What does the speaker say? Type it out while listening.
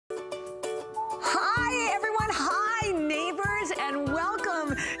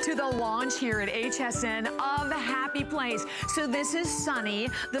to the launch here at HSN of Happy Place. So this is Sunny,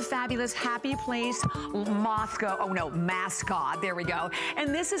 the fabulous Happy Place mascot. There we go.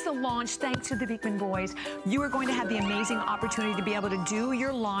 And this is the launch thanks to the Beekman boys. You are going to have the amazing opportunity to be able to do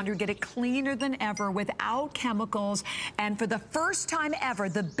your laundry, get it cleaner than ever without chemicals. And for the first time ever,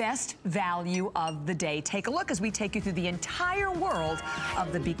 the best value of the day. Take a look as we take you through the entire world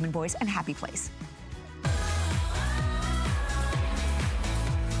of the Beekman boys and Happy Place.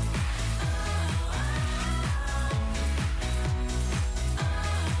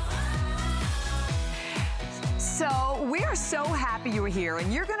 So we are so happy you're here,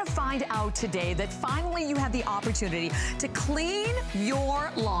 and you're gonna find out today that finally you have the opportunity to clean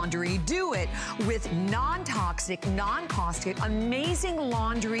your laundry. Do it with non-toxic, non-caustic, amazing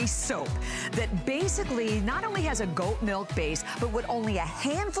laundry soap that basically not only has a goat milk base, but with only a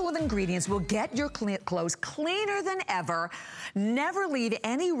handful of ingredients will get your clothes cleaner than ever, never leave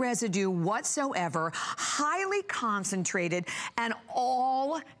any residue whatsoever, highly concentrated, and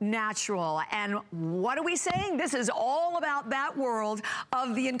all natural. And what are we saying? This is all about that world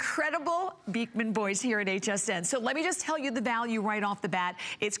of the incredible Beekman boys here at HSN. So let me just tell you the value right off the bat.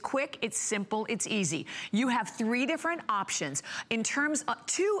 It's quick, it's simple, it's easy. You have 3 different options. In terms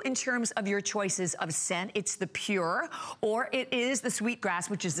of your choices of scent, it's the pure, or it is the sweetgrass,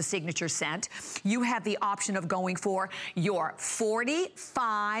 which is the signature scent. You have the option of going for your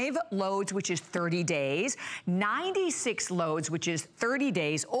 45 loads, which is 30 days, 96 loads, which is 30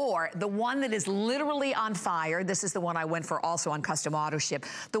 days, or the one that is literally on fire. This is the one I went for also on custom auto ship.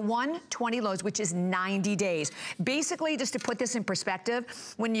 The 120 loads, which is 90 days. Basically, just to put this in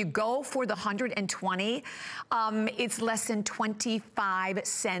perspective, when you go for the 120, it's less than 25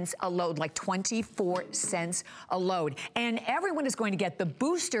 cents a load, like 24 cents a load. And everyone is going to get the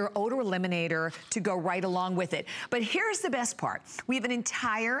booster odor eliminator to go right along with it. But here's the best part. We have an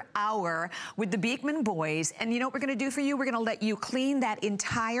entire hour with the Beekman boys, and you know what we're gonna do for you? We're gonna let you clean that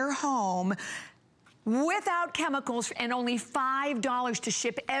entire home without chemicals, and only $5 to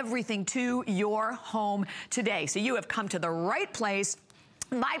ship everything to your home today. So you have come to the right place.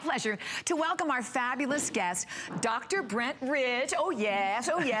 My pleasure to welcome our fabulous guest, Dr. Brent Ridge. Oh yes,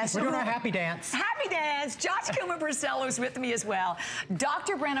 oh yes. We're doing our happy dance. Happy dance. Josh Kuma-Purcell is with me as well.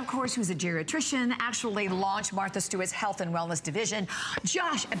 Dr. Brent, of course, who's a geriatrician, actually launched Martha Stewart's Health and Wellness Division.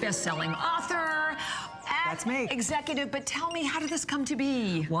 Josh, a best-selling author. That's me. Executive, but tell me, how did this come to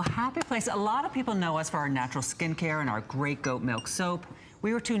be? Well, Happy Place, a lot of people know us for our natural skincare and our great goat milk soap.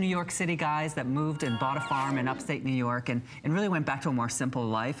 We were 2 New York City guys that moved and bought a farm in upstate New York and really went back to a more simple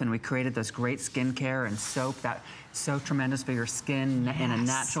life, and we created this great skincare and soap that's so tremendous for your skin in a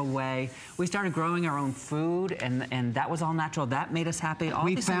natural way. We started growing our own food, and that was all natural. That made us happy.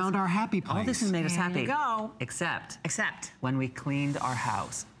 We found our happy place. All this made us happy. There you go. Except when we cleaned our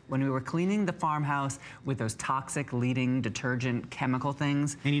house. When we were cleaning the farmhouse with those toxic leading detergent chemical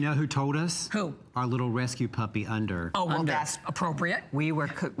things. And you know who told us? Who? Our little rescue puppy, Under. Oh, well, that's appropriate. We were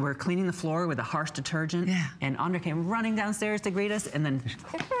cleaning the floor with a harsh detergent, and Under came running downstairs to greet us, and then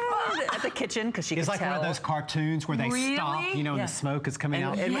at the kitchen, because she could tell. It's like one of those cartoons where they stop, you know, and the smoke is coming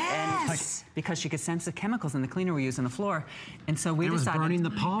out. And because she could sense the chemicals in the cleaner we use on the floor. And so we decided— it was burning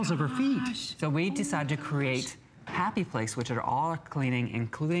the paws of her feet. So we decided to create Happy Place, which are all cleaning,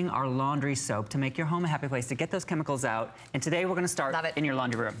 including our laundry soap, to make your home a happy place, to get those chemicals out. And today we're going to start in your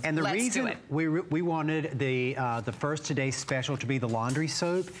laundry room. And the reason we wanted the first today's special to be the laundry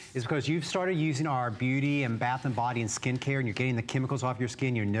soap is because you've started using our beauty and bath and body and skincare, and you're getting the chemicals off your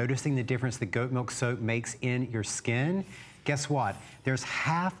skin. You're noticing the difference the goat milk soap makes in your skin. Guess what? There's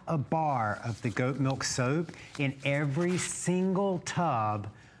half a bar of the goat milk soap in every single tub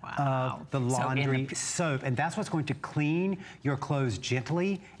of the laundry soap, and that's what's going to clean your clothes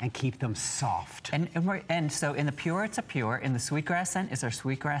gently and keep them soft. And so in the pure, it's a pure. In the sweetgrass scent is our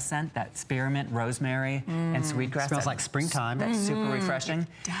sweetgrass scent, that spearmint, rosemary, and sweetgrass. Smells like springtime. That's super refreshing. It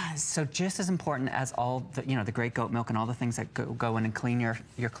does. So just as important as all the, you know, the great goat milk and all the things that go in and clean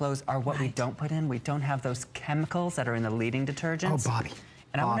your clothes are what we don't put in. We don't have those chemicals that are in the leading detergents. Oh, Bobby.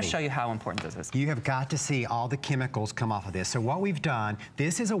 And I want to show you how important this is. You have got to see all the chemicals come off of this. So what we've done,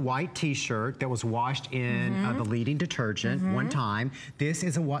 this is a white t-shirt that was washed in the leading detergent one time. This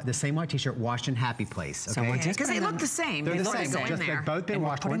is the same white t-shirt washed in Happy Place. Okay? Because they look the same. They're the same. They've both been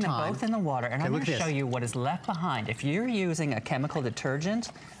washed one time. We're putting them both in the water. And I'm going to show you what is left behind. If you're using a chemical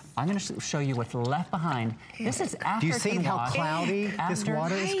detergent, I'm going to show you what's left behind. This is after. Do you see how cloudy this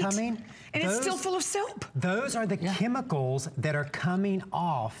water is coming? And it's still full of soap. Those are the chemicals that are coming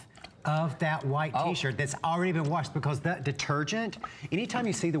off of that white t-shirt that's already been washed, because that detergent, anytime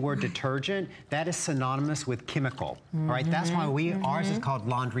you see the word detergent, that is synonymous with chemical, all right? That's why ours is called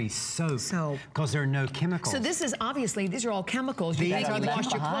laundry soap, because there are no chemicals. So this is obviously, these are all chemicals. You guys already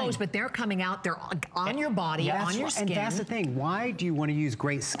washed your clothes, but they're coming out, they're on your body, on your skin. And that's the thing, why do you want to use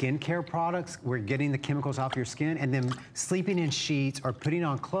great skincare products? We're getting the chemicals off your skin, and then sleeping in sheets or putting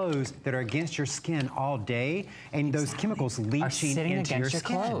on clothes that are against your skin all day, and those chemicals leaching into your skin.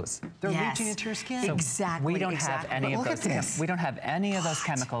 Clothes. They're leaching into your skin. So exactly. We don't have any of those. We don't have any of those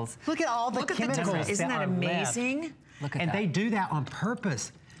chemicals. Look at all the chemicals. Isn't that amazing? Look at and that. they do that on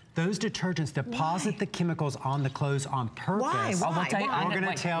purpose. Those detergents deposit the chemicals on the clothes on purpose. Why? We're going to tell you.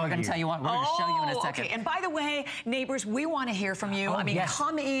 We're going to tell you what. We're going to show you in a second. Okay. And by the way, neighbors, we want to hear from you. I mean,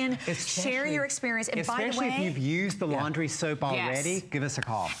 come in, share your experience. And by the way, especially if you've used the laundry soap already, give us a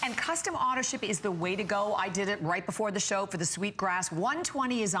call. And custom auto ship is the way to go. I did it right before the show for the Sweetgrass.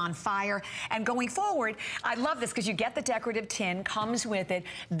 120 is on fire. And going forward, I love this because you get the decorative tin, comes with it.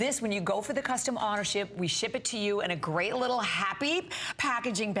 This, when you go for the custom auto ship, we ship it to you in a great little happy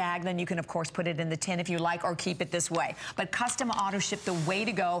packaging bag. Then you can, of course, put it in the tin if you like, or keep it this way. But custom auto ship, the way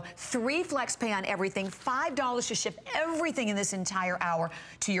to go. 3 flex pay on everything, $5 to ship everything in this entire hour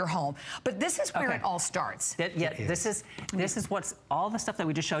to your home. But this is where it all starts. This is what's all the stuff that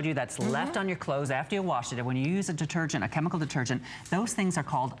we just showed you that's left on your clothes after you washed it. And when you use a detergent, a chemical detergent, those things are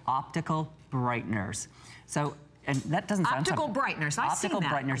called optical brighteners. So. And that doesn't sound optical brighteners. I've seen that. Optical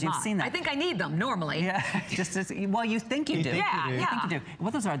brighteners. You've seen that. I think I need them normally. Yeah. Well, you think you do. You think you do.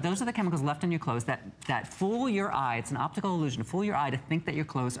 What those are the chemicals left on your clothes that fool your eye. It's an optical illusion. Fool your eye to think that your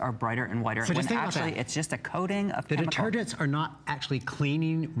clothes are brighter and whiter. So when actually it's just a coating of the detergents are not actually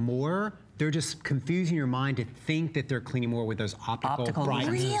cleaning more. They're just confusing your mind to think that they're cleaning more with those optical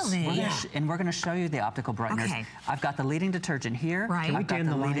brighteners. Really? And we're going to show you the optical brighteners. Okay. I've got the leading detergent here. Right. Can we dim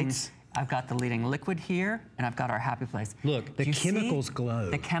the lights? I've got the leading liquid here, and I've got our happy place. Look, the chemicals glow.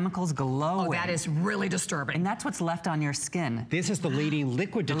 The chemicals glow. Oh, that is really disturbing. And that's what's left on your skin. This is the leading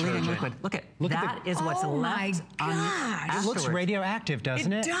liquid detergent. Leading liquid. Look that is what's left on your. It looks radioactive,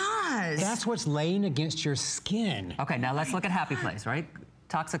 doesn't it? It does. That's what's laying against your skin. Okay, now let's look at happy place, right?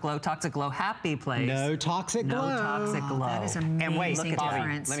 Toxic glow, happy place. No toxic glow. No toxic glow. That is amazing. And wait,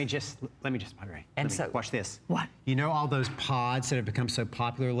 difference. let me just watch this. What? You know all those pods that have become so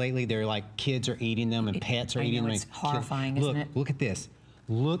popular lately? They're like kids are eating them and pets are eating them. It's horrifying, isn't it? Look at this.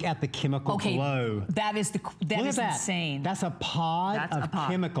 Look at the chemical glow. That is insane. That's a pod of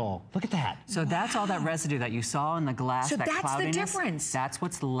chemical. Look at that. So that's all that residue that you saw in the glass. So that that's cloudiness, the difference. That's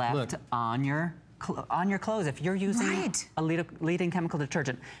what's left on your clothes if you're using a leading chemical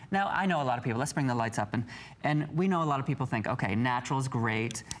detergent. Now, I know a lot of people, let's bring the lights up, and we know a lot of people think, okay, natural is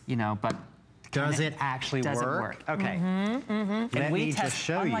great, you know, but does it actually work? Does it work? Okay. And we test,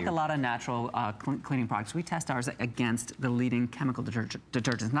 show unlike you. a lot of natural cleaning products, we test ours against the leading chemical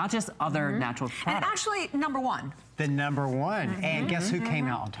detergents, not just other natural products. And actually, number one. The number one. And guess who came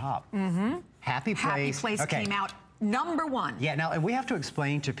out on top? Happy Place. Happy Place came out number one. Yeah, now, and we have to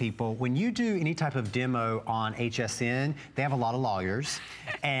explain to people, when you do any type of demo on HSN, they have a lot of lawyers,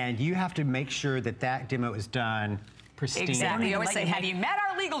 and you have to make sure that that demo is done pristine. Exactly. You always say, have you met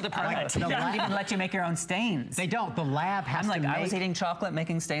our legal department? They don't even let you make your own stains. They don't. The lab has to make... I was eating chocolate,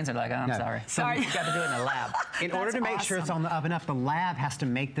 making stains. They're like, oh, I'm sorry. Sorry. You got to do it in the lab. In order to make sure it's on the oven up, the lab has to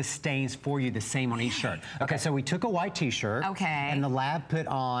make the stains for you the same on each shirt. Okay, so we took a white t-shirt. Okay. And the lab put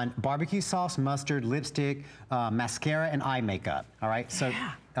on barbecue sauce, mustard, lipstick, mascara, and eye makeup. All right, so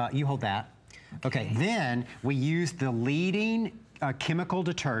you hold that. Okay, then we used the leading chemical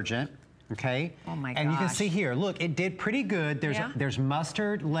detergent. Okay. Oh my gosh. And you can see here, look, it did pretty good. There's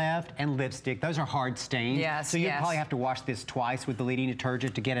mustard left and lipstick. Those are hard stains. Yes. So you probably have to wash this twice with the leading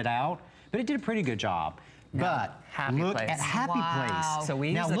detergent to get it out. But it did a pretty good job. But look at Happy Place. So we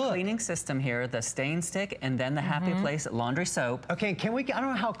use the cleaning system here, the stain stick, and then the Happy Place laundry soap. Okay, can we? I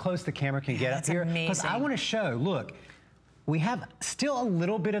don't know how close the camera can get up here. Because I want to show. Look, we have still a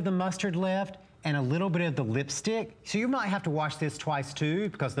little bit of the mustard left and a little bit of the lipstick. So you might have to wash this twice too,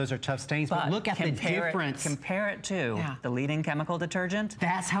 because those are tough stains. But look at the difference. Compare it to the leading chemical detergent.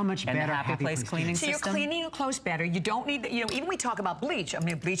 That's how much better the Happy Place cleaning system. So you're cleaning your clothes better. You don't need, even we talk about bleach. I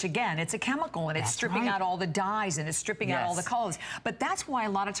mean, bleach again, it's a chemical and it's stripping out all the dyes and it's stripping out all the colors. But that's why a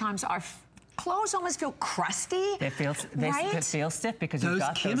lot of times our clothes almost feel crusty. They feel stiff because you've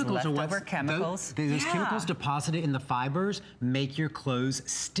got those leftover chemicals. Those chemicals deposited in the fibers make your clothes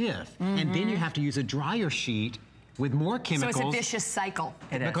stiff. And then you have to use a dryer sheet with more chemicals. So it's a vicious cycle.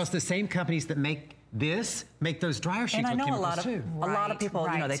 Because the same companies that make this, make those dryer sheets with chemicals too. A lot of people,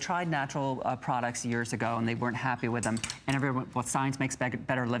 you know, they tried natural products years ago and they weren't happy with them. And everyone, well, science makes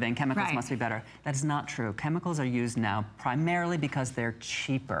better living, chemicals must be better. That is not true. Chemicals are used now primarily because they're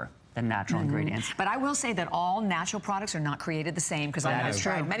cheaper than natural ingredients. But I will say that all natural products are not created the same, because I've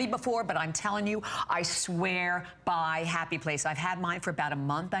tried many before, but I'm telling you, I swear by Happy Place. I've had mine for about a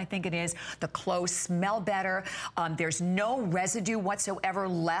month, I think it is. The clothes smell better. There's no residue whatsoever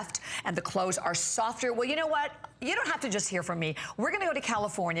left, and the clothes are softer. Well, you know what? You don't have to just hear from me. We're gonna go to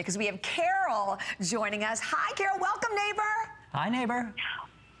California because we have Carol joining us. Hi, Carol, welcome, neighbor. Hi, neighbor.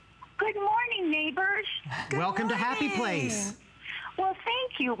 Good morning, neighbors. Welcome to Happy Place. Well,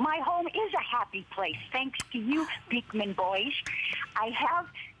 thank you. My home is a happy place, thanks to you, Beekman boys. I have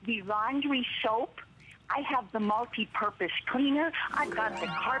the laundry soap. I have the multi-purpose cleaner. I've got the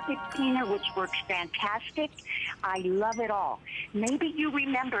carpet cleaner, which works fantastic. I love it all. Maybe you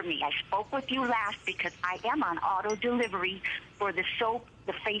remember me. I spoke with you last because I am on auto delivery for the soap,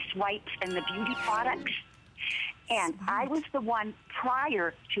 the face wipes, and the beauty products. And I was the one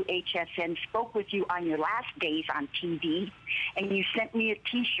prior to HSN, spoke with you on your last days on TV, and you sent me a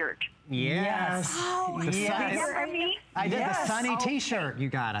T-shirt. Yes. Oh, yes. Remember me? I did the sunny T-shirt you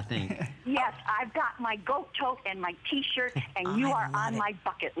got, I think. Yes, I've got my goat tote and my T-shirt, and you are on my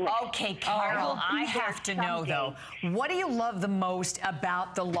bucket list. Okay, Carol, I have to know, though, what do you love the most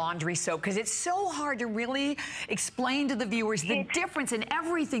about the laundry soap? Because it's so hard to really explain to the viewers the difference in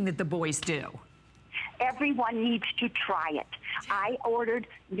everything that the boys do. Everyone needs to try it. I ordered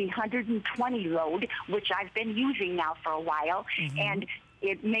the 120 load, which I've been using now for a while, and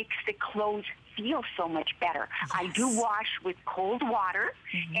it makes the clothes feel so much better. I do wash with cold water,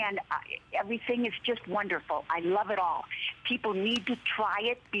 and everything is just wonderful. I love it all. People need to try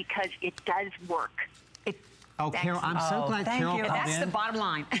it because it does work. Oh, Carol, I'm so glad Carol called in. That's the bottom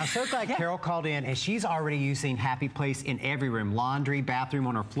line. I'm so glad Carol called in, and she's already using Happy Place in every room, laundry, bathroom,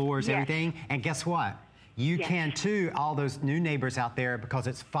 on her floors, everything. And guess what? You can too, all those new neighbors out there, because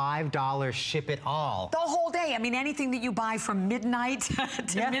it's $5, ship it all. The whole day. I mean, anything that you buy from midnight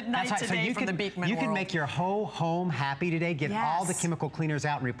to midnight today from the Beekman You world. can make your whole home happy today, get all the chemical cleaners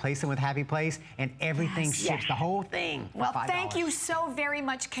out and replace them with Happy Place, and everything ships, the whole thing, for Well, $5. thank you so very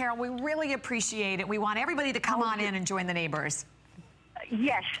much, Carol. We really appreciate it. We want everybody to come on in and join the neighbors.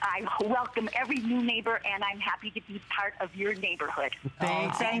 Yes, I welcome every new neighbor, and I'm happy to be part of your neighborhood.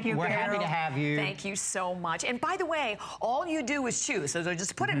 Thank you, We're happy to have you. Thank you so much. And by the way, all you do is choose. So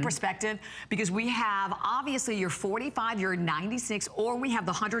just put it in perspective, because we have obviously your 45, your 96, or we have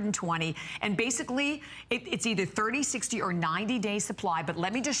the 120. And basically, it's either 30, 60, or 90-day supply. But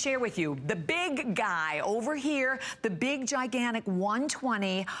let me just share with you, the big guy over here, the big, gigantic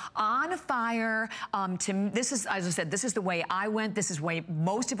 120 on fire. This is, as I said, this is the way I went. This is the way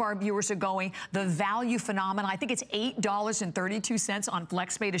most of our viewers are going. The value phenomenon, I think it's $8.32 on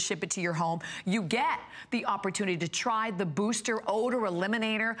FlexPay to ship it to your home. You get the opportunity to try the Booster Odor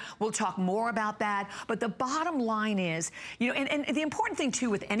Eliminator. We'll talk more about that. But the bottom line is, you know, and the important thing too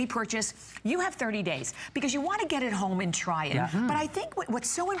with any purchase, you have 30 days because you want to get it home and try it. But I think what's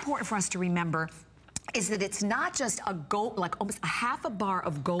so important for us to remember is that it's not just a goat, like almost a half a bar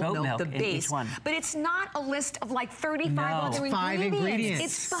of goat milk, the base, but it's not a list of like 35 other ingredients.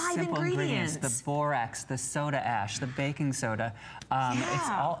 It's five ingredients. The borax, the soda ash, the baking soda.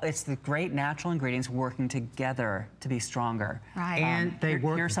 It's the great natural ingredients working together to be stronger. And they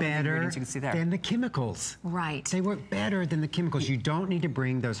work better than the chemicals. They work better than the chemicals. You don't need to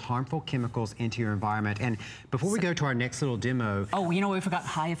bring those harmful chemicals into your environment. And before we go to our next little demo. Oh, you know, we forgot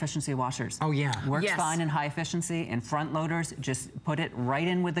high efficiency washers. Oh, yeah. Works fine in high efficiency, and front loaders, just put it right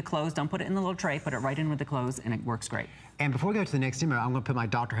in with the clothes. Don't put it in the little tray, put it right in with the clothes, and it works great. And before we go to the next demo, I'm going to put my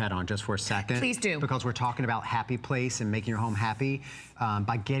doctor hat on just for a second. Please do. Because we're talking about Happy Place and making your home happy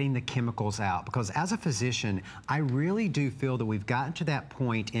by getting the chemicals out. Because as a physician, I really do feel that we've gotten to that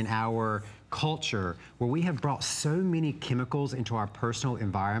point in our culture where we have brought so many chemicals into our personal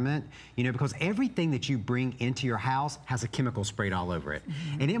environment, you know, because everything that you bring into your house has a chemical sprayed all over it.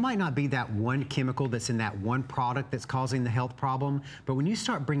 And it might not be that one chemical that's in that one product that's causing the health problem, but when you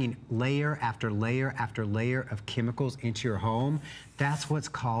start bringing layer after layer after layer of chemicals into your home, that's what's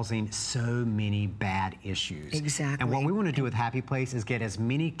causing so many bad issues. Exactly. And what we want to do with Happy Place is get as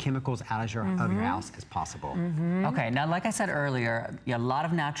many chemicals out of your house as possible. Okay, now like I said earlier, a lot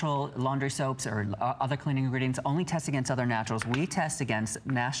of natural laundry soaps or other cleaning ingredients only test against other naturals. We test against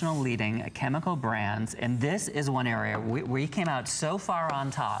national leading chemical brands, and this is one area we came out so far on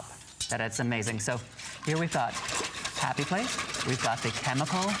top that it's amazing. So here we've got Happy Place. We've got the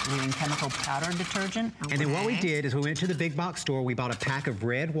leading chemical powder detergent. And then what we did is we went to the big box store. We bought a pack of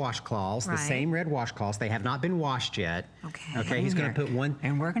red washcloths, the same red washcloths. They have not been washed yet. Okay, he's going to put one.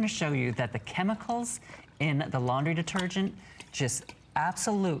 And we're going to show you that the chemicals in the laundry detergent just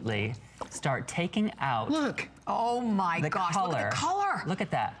absolutely start taking out. Look. Oh my gosh, color. Look at the color. Look at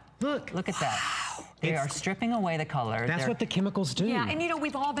that. Look at that. They are stripping away the color. That's what the chemicals do. Yeah, and you know,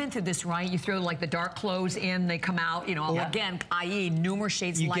 we've all been through this, right? You throw like the dark clothes in, they come out, you know, again, i.e. numerous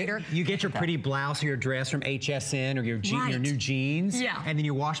shades lighter. You get your pretty blouse or your dress from HSN or your new jeans. Yeah. And then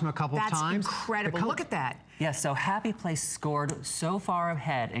you wash them a couple of times. That's incredible. Look at that. Yeah, so Happy Place scored so far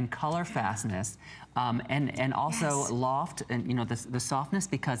ahead in color fastness and also loft and, you know, the softness,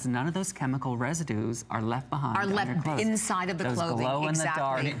 because none of those chemical residues are left behind. Are left inside of the clothing. Glow in the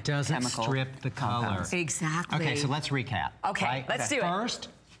dark. And it doesn't strip the color. Exactly. Okay, so let's recap. Okay, let's do it. First,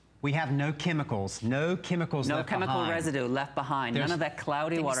 we have no chemicals. No chemicals left behind. No chemical residue left behind. None of that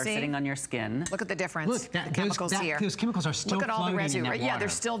cloudy water sitting on your skin. Look at the difference. Look, the chemicals here. Those chemicals are still floating. Look at all the residue. in that water. Yeah, they're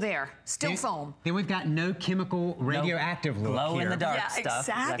still there. Still foam. Then we've got no chemical radioactive look glow here. in the dark stuff.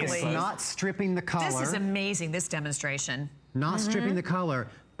 Exactly. It's not stripping the color. This is amazing, this demonstration. Not stripping the color,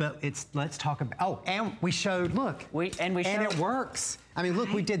 but it's, let's talk about, oh, and we showed, look. And it works. I mean,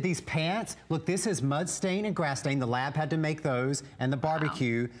 look, we did these pants. Look, this is mud stain and grass stain. The lab had to make those, and the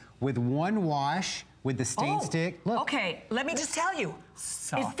barbecue with one wash with the stain stick. Look. Okay, let me just tell you,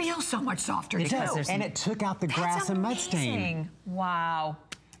 it feels so much softer too. And it took out the grass and mud stain. Wow.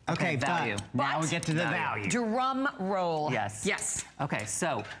 Okay, value. Now we get to the value. Drum roll. Yes. Yes. Okay,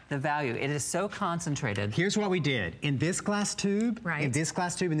 so the value, it is so concentrated. Here's what we did. In this glass tube, in this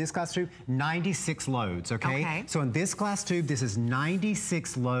glass tube, in this glass tube, 96 loads, okay? So in this glass tube, this is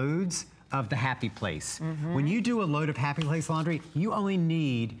 96 loads of the Happy Place. When you do a load of Happy Place laundry, you only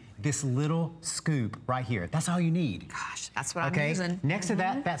need this little scoop right here. That's all you need. Gosh, that's what I'm using. Next to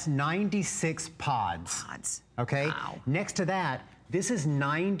that, that's 96 pods. Okay? Wow. Next to that, this is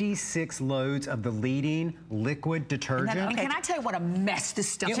 96 loads of the leading liquid detergent. And can I tell you what a mess this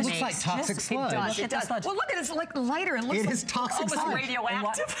stuff makes? It looks like toxic sludge. It does. Well, look at it. It's like lighter and looks like toxic almost sludge.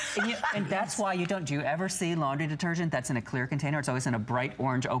 radioactive. And that's why do you ever see laundry detergent that's in a clear container? It's always in a bright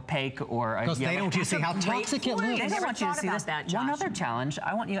orange, opaque, or a because they don't want you to see how toxic it looks. They don't want you to see this. One other challenge,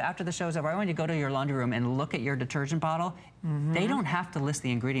 I want you, after the show's over, I want you to go to your laundry room and look at your detergent bottle. They don't have to list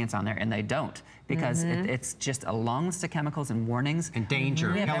the ingredients on there, and they don't, because it's just a long list of chemicals and warnings. And danger,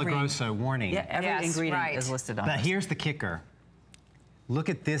 Pelagroso, warning. Yeah, every ingredient is listed on But here's the kicker. Look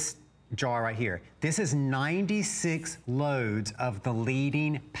at this jar right here. This is 96 loads of the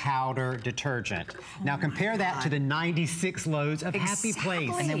leading powder detergent. Now compare that to the 96 loads of Happy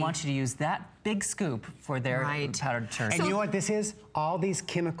Place. And they want you to use that big scoop for their powder detergent. And you know what this is? All these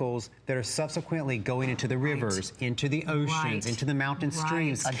chemicals that are subsequently going into the rivers, into the oceans, into the mountain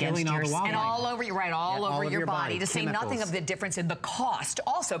streams, killing all the wildlife. And all over you, all over your body, to say nothing of the difference in the cost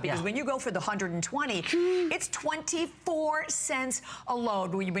also, because when you go for the 120, it's 24 cents a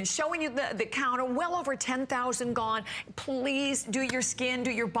load. We've been showing you the counter, well over 10,000 gone. Please do your skin,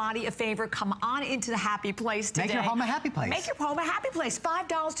 do your body a favor. Come on into the Happy Place today. Make your home a Happy Place. Make your home a Happy Place.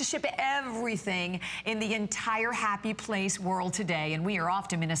 $5 to ship everything in the entire Happy Place world today. And we are off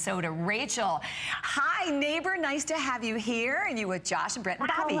to Minnesota. Rachel, hi, neighbor. Nice to have you here. And you with Josh and Brett and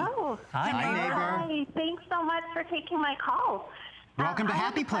Bobby. Hello. Hi, neighbor. Hi. Thanks so much for taking my call. Welcome to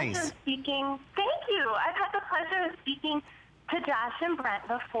Happy Place. Thank you. I've had the pleasure of speaking to Josh and Brett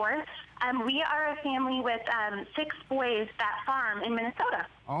before. We are a family with 6 boys that farm in Minnesota.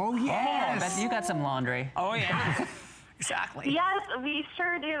 Oh, yes. You got some laundry. Oh, yeah. Exactly. Yes, we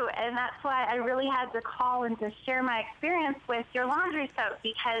sure do. And that's why I really had to call and to share my experience with your laundry soap,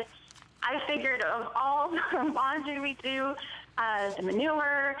 because I figured of all the laundry we do, the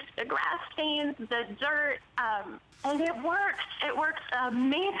manure, the grass stains, the dirt, and it works. It works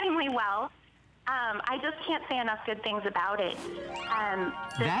amazingly well. I just can't say enough good things about it.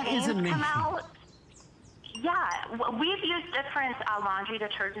 That is amazing. Come out. Yeah, we've used different laundry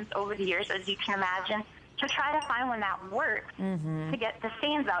detergents over the years, as you can imagine, to try to find one that works, to get the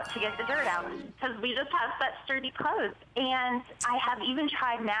stains out, to get the dirt out, because we just have such sturdy clothes. And I have even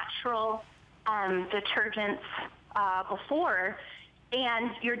tried natural detergents before,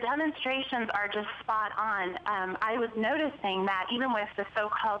 and your demonstrations are just spot on. I was noticing that even with the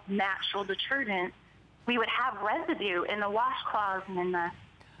so-called natural detergent, we would have residue in the washcloths and in the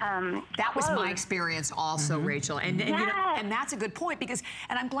that was my experience also, Rachel. And you know, and that's a good point, because,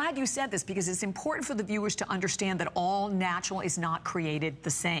 and I'm glad you said this, because it's important for the viewers to understand that all natural is not created the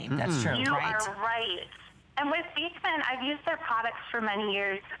same. That's true. You are right. And with Beekman, I've used their products for many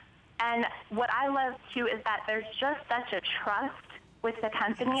years, And what I love, too, is that there's just such a trust with the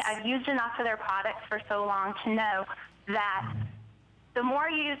company. I've used enough of their products for so long to know that the more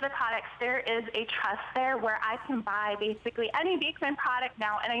you use the products, there is a trust there where I can buy basically any Beekman product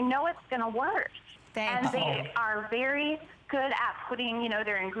now, and I know it's going to work. And they are very good at putting, you know,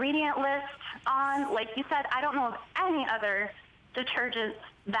 their ingredient list on. Like you said, I don't know of any other detergents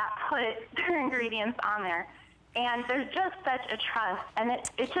that put their ingredients on there. And there's just such a trust, and it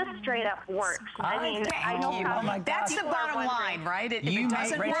just straight up works. I mean, I know how that's the bottom line, right? If it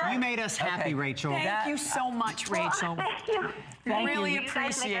doesn't work, you made us happy, Rachel. Thank you so much, Rachel. Thank you. Really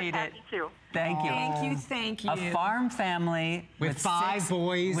appreciate it. Thank you. Thank you, thank you. A farm family with 5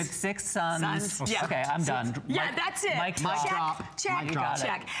 boys. With 6 sons. Yeah. Okay, I'm done. Yeah, that's it. Mic drop.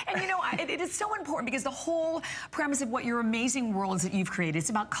 Check. And you know, it is so important because the whole premise of what your amazing worlds that you've created, it's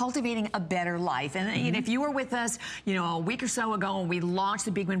about cultivating a better life. And you know, if you were with us, you know, a week or so ago when we launched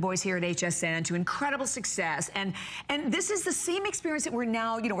the Beekman Boys here at HSN to incredible success. And this is the same experience that we're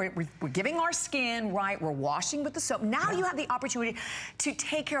now, you know, we're giving our skin, right? We're washing with the soap. Now you have the opportunity to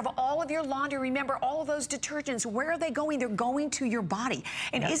take care of all of your laundry. Remember, all of those detergents, where are they going? They're going to your body.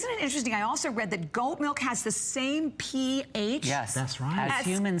 And isn't it interesting? I also read that goat milk has the same pH. Yes, that's right. As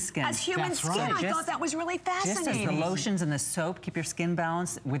human skin. As human skin. Right. I thought that was really fascinating. Just as the lotions and the soap keep your skin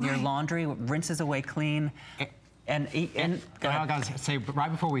balanced with your laundry, rinses away clean. And I gotta say,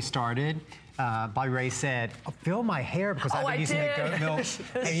 right before we started, Bobby Ray said, feel my hair because I've been using the goat milk.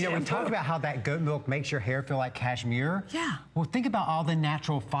 And you know, we talk about how that goat milk makes your hair feel like cashmere. Yeah. Well, think about all the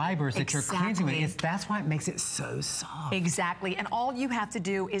natural fibers that you're cleansing with. That's why it makes it so soft. Exactly. And all you have to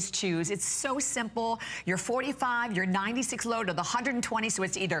do is choose. It's so simple. Your 45, your 96 load, or the 120. So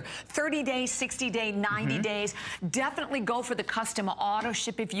it's either 30 days, 60 days, 90 days. Definitely go for the custom auto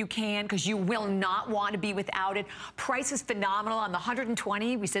ship if you can, because you will not want to be without it. Price is phenomenal. On the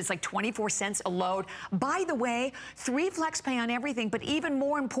 120, we said it's like 24 cents a load. By the way, 3 flex pay on everything, but even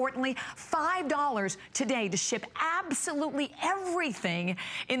more importantly, $5 today to ship absolutely everything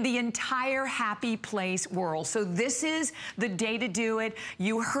in the entire Happy Place world. So this is the day to do it.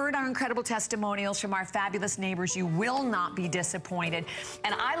 You heard our incredible testimonials from our fabulous neighbors. You will not be disappointed.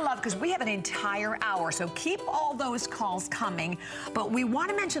 And I love, because we have an entire hour, so keep all those calls coming. But we want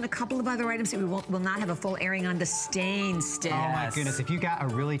to mention a couple of other items that we will not have a full airing on. The stain stick. Oh my goodness, if you got a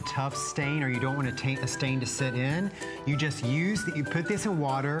really tough stain or you don't want a stain to sit in, you just you put this in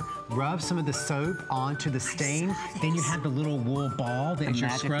water, rub some of the soap onto the stain, then you have the little wool ball that you're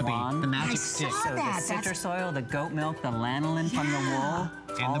scrubbing. The magic stick. So the citrus oil, the goat milk, the lanolin from the wool,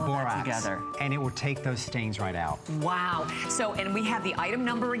 and the borax together. And it will take those stains right out. Wow. So, and we have the item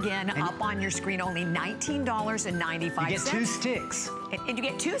number again up on your screen, only $19.95. You get 2 sticks. And you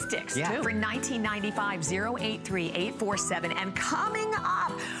get 2 sticks for $19.95, 083-847. And coming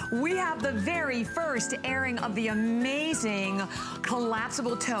up, we have the very first airing of the amazing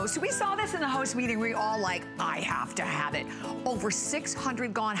collapsible toast. So we saw this in the host meeting. We all like, I have to have it. Over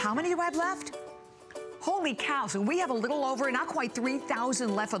 600 gone. How many do I have left? Holy cow, so we have a little over, not quite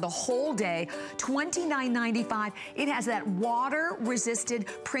 3,000 left for the whole day, $29.95. It has that water-resistant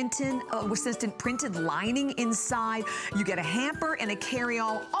printed lining inside. You get a hamper and a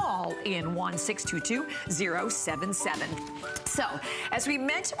carry-all all in 1-622-077. So, as we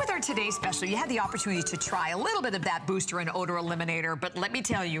mentioned with our today's special, you had the opportunity to try a little bit of that booster and odor eliminator, but let me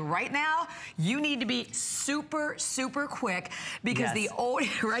tell you, right now, you need to be super, super quick because the odor,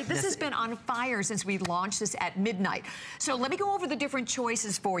 right? This has been on fire since we launched this at midnight. So let me go over the different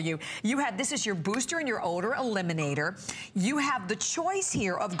choices for you. You have, this is your booster and your odor eliminator. You have the choice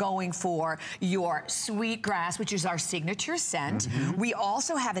here of going for your sweetgrass, which is our signature scent. We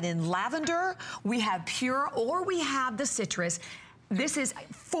also have it in lavender, we have pure, or we have the citrus. This is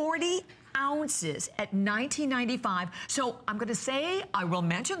 40 ounces at $19.95. So I'm going to say, I will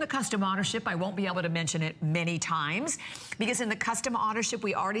mention the custom ownership. I won't be able to mention it many times because in the custom ownership,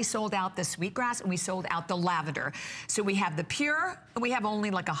 we already sold out the sweetgrass and we sold out the lavender. So we have the pure and we have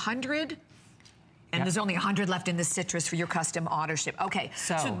only like 100. And there's only 100 left in the citrus for your custom auto-ship. Okay,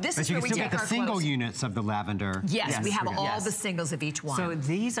 so this is where we take our clothes. But you can still get the single units of the lavender. Yes, we have all the singles of each one. So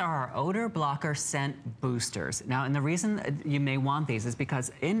these are our odor blocker scent boosters. Now, and the reason you may want these is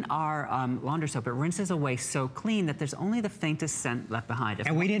because in our laundry soap, it rinses away so clean that there's only the faintest scent left behind.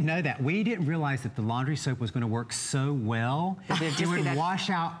 And we didn't know that. We didn't realize that the laundry soap was going to work so well. It would wash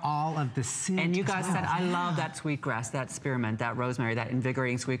out all of the scent. And you guys said, I love that sweetgrass, that spearmint, that rosemary, that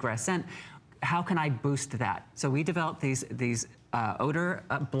invigorating sweetgrass scent. How can I boost that? So we developed these odor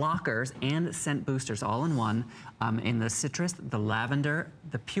blockers and scent boosters all in one. in the citrus, the lavender,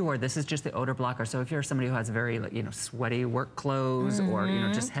 the pure. This is just the odor blocker. So if you're somebody who has very, you know, sweaty work clothes or, you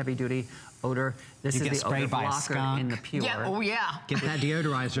know, just heavy duty odor, this is the odor blocker in the pure. Yeah, oh yeah. Get that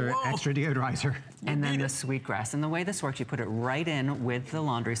deodorizer, extra deodorizer. And then the sweetgrass. And the way this works, you put it right in with the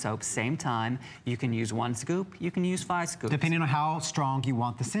laundry soap, same time. You can use 1 scoop, you can use 5 scoops. Depending on how strong you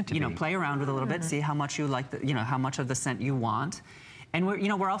want the scent to be. You know, play around with it a little bit, see how much you like, you know, how much of the scent you want. And we're, you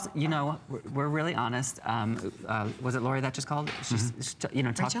know, we're also, you know, we're really honest. Was it Lori that just called? She's, you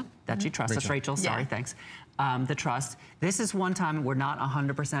know, Rachel? that you trust. That's Rachel. Sorry, thanks. The trust. This is one time we're not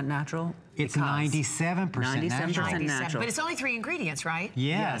 100% natural. It's 97% natural. 97% natural. But it's only 3 ingredients, right?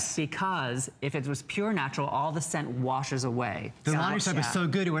 Yes. Because if it was pure natural, all the scent washes away. The laundry soap is so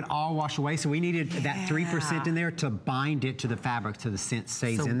good, it would all wash away. So we needed that 3% in there to bind it to the fabric so the scent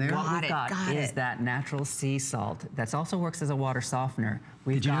stays in there. What we've got is that natural sea salt. That also works as a water softener.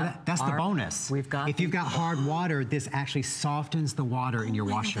 Did you know that? That's the bonus. We've got if you've got hard water, this actually softens the water in your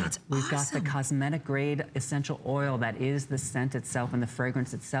washer. That's We've got the cosmetic grade essential oil that is the scent itself and the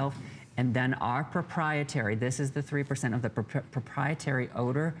fragrance itself. And then our proprietary, this is the 3% of the proprietary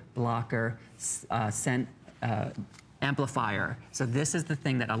odor blocker scent amplifier. So this is the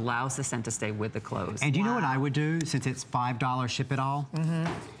thing that allows the scent to stay with the clothes. And you know what I would do, since it's $5 ship it all?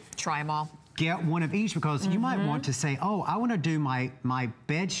 Try them all. Get one of each, because you might want to say, oh, I want to do my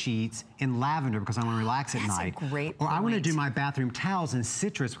bed sheets in lavender because I want to relax at night. That's a great Or I want to point. do my bathroom towels in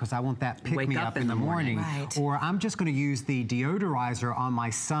citrus because I want that pick me up in the morning. Right. Or I'm just going to use the deodorizer on my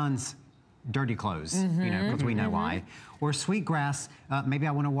son's dirty clothes, you know, because we know why. Or sweetgrass, maybe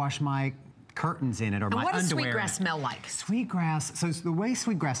I want to wash my curtains in it, or my underwear. What does sweetgrass smell like? Sweetgrass, so the way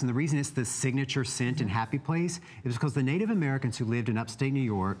sweetgrass, and the reason it's the signature scent in Happy Place is because the Native Americans who lived in upstate New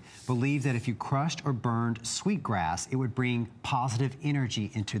York believed that if you crushed or burned sweetgrass, it would bring positive energy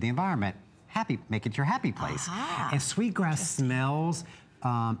into the environment. Make it your happy place. And sweetgrass smells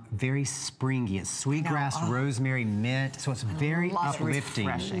very springy. It's sweetgrass, rosemary, mint, so it's very uplifting.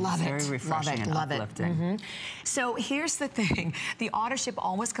 Love it. Very refreshing and uplifting. So here's the thing. The auto ship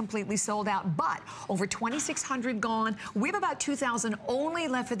almost completely sold out, but over 2,600 gone. We have about 2,000 only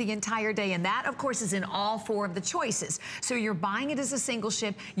left for the entire day, and that, of course, is in all 4 of the choices. So you're buying it as a single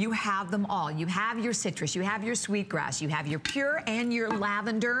ship. You have them all. You have your citrus, you have your sweetgrass, you have your pure and your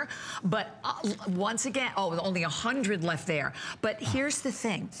lavender, but once again, only 100 left there. But here's the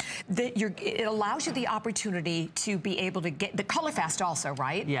thing, that it allows you the opportunity to be able to get the color fast also,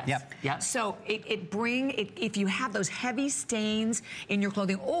 right? Yes. Yep. So if you have those heavy stains in your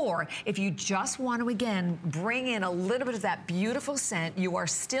clothing, or if you just want to, again, bring in a little bit of that beautiful scent, you are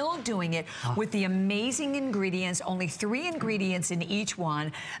still doing it with the amazing ingredients, only 3 ingredients in each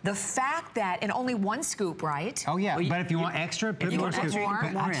one. The fact that, and only 1 scoop, right? Oh yeah, but if you want extra, put more scoops.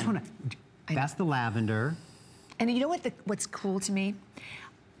 That's the lavender. And you know what's cool to me?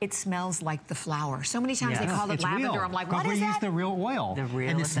 It smells like the flower. So many times they call it lavender. Real. I'm like, what is we that? use the real oil.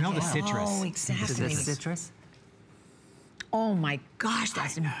 And you smell the citrus. Oh, exactly. The citrus. Oh my gosh,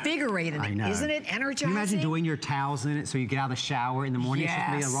 that's invigorating, isn't it? Energizing. Can you imagine doing your towels in it so you get out of the shower in the morning? It's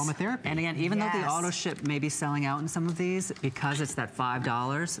supposed to be aromatherapy. And again, even though the auto ship may be selling out in some of these, because it's that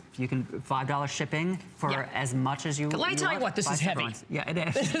 $5, you can $5 shipping for as much as you want. Let me tell you what, this is heavy. Yeah, it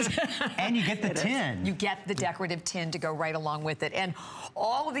is. And you get the tin. You get the decorative tin to go right along with it. And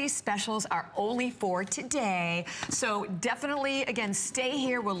all of these specials are only for today. So definitely, again, stay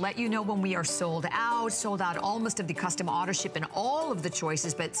here. We'll let you know when we are sold out almost of the custom auto ship in all of the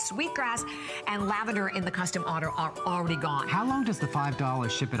choices, but sweetgrass and lavender in the custom auto are already gone. How long does the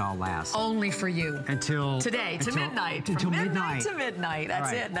 $5 ship it all last? Only for you. Until today, to midnight. Until midnight to midnight.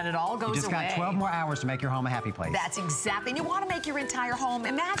 That's it. And then it all goes away. You just got 12 more hours to make your home a happy place. That's exactly. And you want to make your entire home,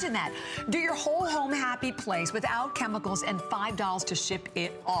 imagine that. Do your whole home happy place without chemicals and $5 to ship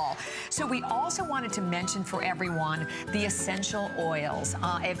it all. So we also wanted to mention for everyone the essential oils,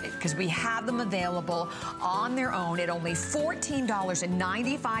 because we have them available on their own at only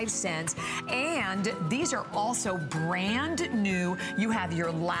 $14.95. And these are also brand new. You have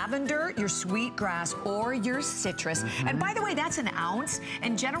your lavender, your sweetgrass, or your citrus. And by the way, that's an ounce.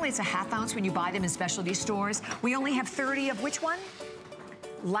 And generally it's a ½ ounce when you buy them in specialty stores. We only have 30 of which one?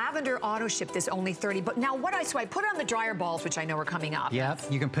 Lavender auto ship is only 30, but now so I put on the dryer balls, which I know are coming up. Yep,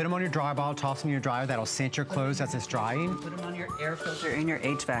 you can put them on your dryer ball, toss them in your dryer. That'll scent your clothes as it's drying. Put them on your air filter in your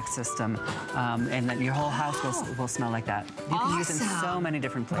HVAC system, and then your whole house will smell like that. You can use them in so many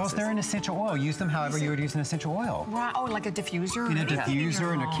different places. Because they're an essential oil. Use them however you would use an essential oil. Right. Oh, like a diffuser? In a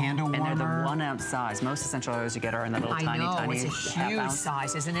diffuser, in a candle warmer. And they're the 1 ounce size. Most essential oils you get are in the little tiny it's a huge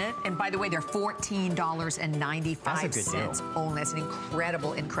size, isn't it? And by the way, they're $14.95 only. That's an incredible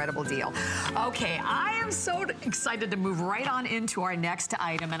incredible, incredible deal. Okay, I am so excited to move right on into our next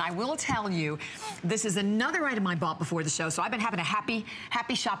item, and I will tell you, this is another item I bought before the show, so I've been having a happy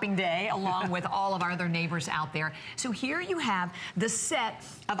shopping day along with all of our other neighbors out there. So here you have the set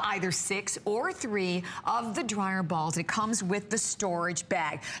of either 6 or 3 of the dryer balls. It comes with the storage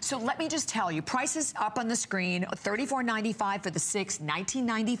bag. So let me just tell you, prices up on the screen, $34.95 for the 6,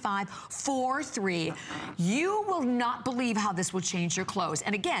 $19.95 for 3. You will not believe how this will change your clothes.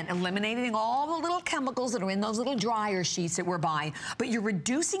 And again, eliminating all the little chemicals that are in those little dryer sheets that we're buying, but you're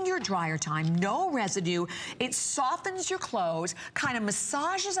reducing your dryer time, no residue. It softens your clothes, kind of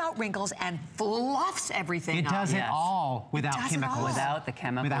massages out wrinkles, and fluffs everything up. It does it all without chemicals. Without the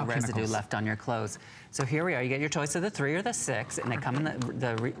chemical residue left on your clothes. So here we are. You get your choice of the 3 or the 6, and they come in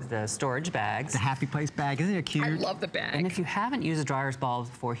the storage bags. The Happy Place bag. Isn't it cute? I love the bag. And if you haven't used a dryer's balls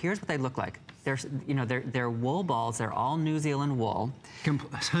before, here's what they look like. They're wool balls. They're all New Zealand wool.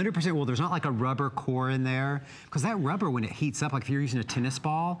 100% wool. There's not like a rubber core in there. Because that rubber, when it heats up, like if you're using a tennis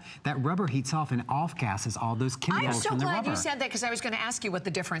ball, that rubber heats off and off-gases all those chemicals from the rubber. I'm so glad you said that, because I was going to ask you what the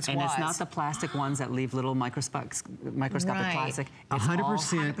difference was. And it's not the plastic ones that leave little microscopic plastic. It's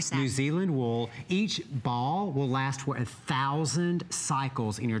 100% New Zealand wool. Each ball will last for 1,000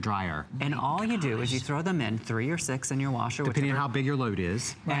 cycles in your dryer. And all you do is you throw them in, 3 or 6 in your washer. Depending on how big your load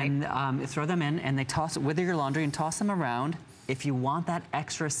is. And throw them in, and they toss it with your laundry and toss them around. If you want that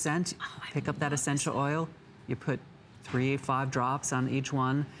extra scent, pick up that essential oil. You put 3 or 5 drops on each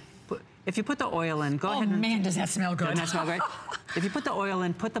one. If you put the oil in, go ahead and... Oh man, does that smell good. Doesn't that smell great? If you put the oil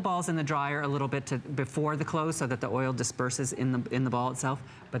in, put the balls in the dryer a little bit before the clothes so that the oil disperses in the ball itself.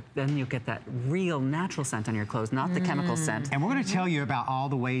 But then you get that real natural scent on your clothes, not the chemical scent. And we're going to tell you about all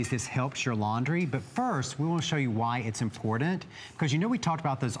the ways this helps your laundry. But first, we want to show you why it's important. Because you know we talked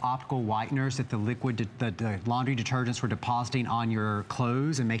about those optical whiteners that the laundry detergents were depositing on your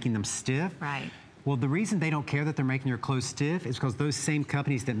clothes and making them stiff. Right. Well, the reason they don't care that they're making your clothes stiff is because those same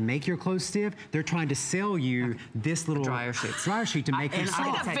companies that make your clothes stiff, they're trying to sell you this little dryer sheet to make them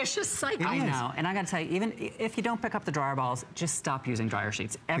soft. It's like a vicious cycle. I know, and I got to tell you, even if you don't pick up the dryer balls, just stop using dryer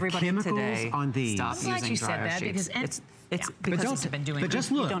sheets. Everybody today, on these. Stop using dryer sheets. I'm glad you said that, because because have been doing but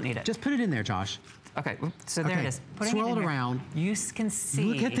just look, you don't need it. Just put it in there, Josh. Okay, so there it is. Swirl it around. You can see.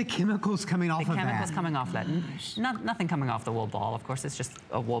 Look at the chemicals coming off of that. The chemicals coming off that. Nothing coming off the wool ball, of course. It's just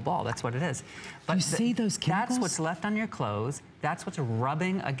a wool ball. That's what it is. But you see those chemicals? That's what's left on your clothes. That's what's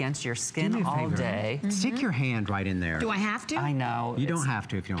rubbing against your skin all day. Stick your hand right in there. Do I have to? I know. You don't have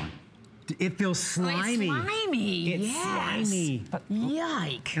to if you don't. It feels slimy. Oh, it's slimy. It's slimy. But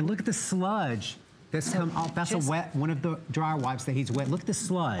yike. And look at the sludge. That's come off. That's one of the dryer wipes that he's wet. Look at the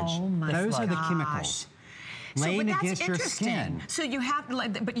sludge. Oh my gosh. Those are the chemicals. Laying against your skin. So you have,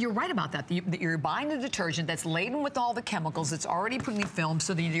 but you're right about that. You're buying a detergent that's laden with all the chemicals. It's already putting film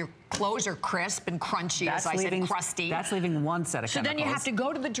so that your clothes are crisp and crunchy, as I said, crusty. That's leaving one set of chemicals. So then you have to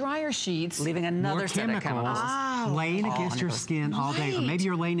go to the dryer sheets. Leaving another set of chemicals. Laying against your skin all day. Or maybe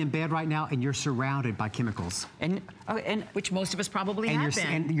you're laying in bed right now and you're surrounded by chemicals. And which most of us probably have been.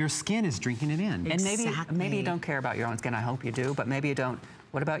 And your skin is drinking it in. And maybe you don't care about your own skin. I hope you do, but maybe you don't.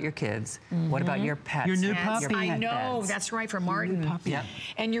 What about your kids? What about your pets? Your new puppy. I know, beds. that's right, for Martin. Yep.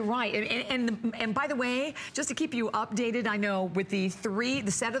 And you're right. And by the way, just to keep you updated, I know with the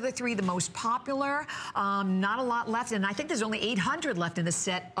set of the 3, the most popular, not a lot left, and I think there's only 800 left in the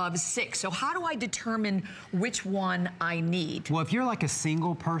set of 6. So how do I determine which one I need? Well, if you're like a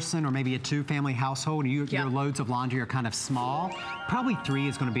single person or maybe a 2-family household and your loads of laundry are kind of small, probably 3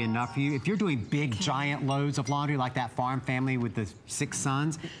 is going to be enough for you. If you're doing big, giant loads of laundry like that farm family with the 6 sons,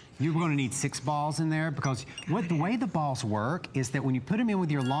 you're going to need 6 balls in there, because the way the balls work is that when you put them in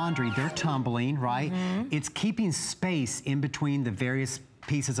with your laundry, they're tumbling, right? It's keeping space in between the various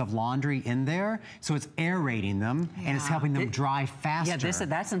pieces of laundry in there, so it's aerating them and it's helping them dry faster. Yeah,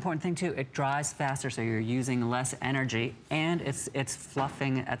 that's an important thing too. It dries faster, so you're using less energy, and it's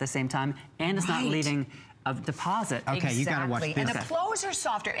fluffing at the same time, and it's not leaving a deposit. Okay, you gotta watch this. And the clothes are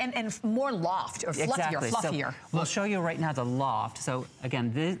softer and more loft or fluffier. So we'll show you right now the loft. So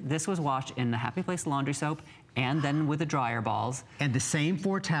again, this was washed in the Happy Place laundry soap and then with the dryer balls. And the same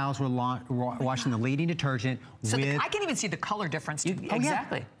 4 towels were washing the leading detergent so with... I can even see the color difference.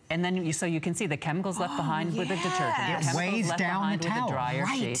 Exactly. And then so you can see the chemicals left behind with the detergent. It weighs down the towel. With the dryer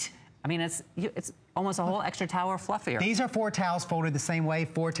sheet. I mean, it's almost a whole extra towel fluffier. These are 4 towels folded the same way,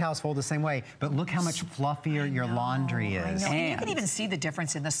 4 towels folded the same way, but look how much fluffier your laundry is. And you can even see the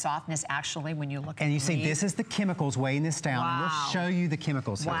difference in the softness, actually, when you look at it. And you see, this is the chemicals weighing this down. Wow. And we'll show you the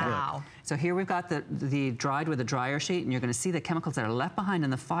chemicals. Wow. So here we've got the dried with a dryer sheet, and you're going to see the chemicals that are left behind in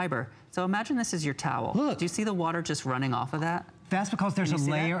the fiber. So imagine this is your towel. Look. Do you see the water just running off of that? That's because there's a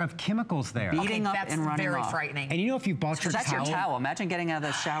layer of chemicals there. Beating up and running off. That's very frightening. And you know if you bought your that's towel... your towel. Imagine getting out of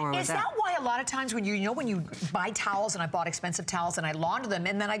the shower with Is that why a lot of times when you know when you buy towels, and I bought expensive towels and I launder them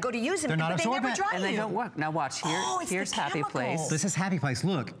and then I go to use them, They're not but they never absorbent. dry And they don't work. Now watch, here's Happy Place. This is Happy Place.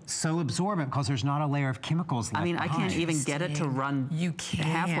 Look, so absorbent because there's not a layer of chemicals left I mean, I can't behind. even get it to run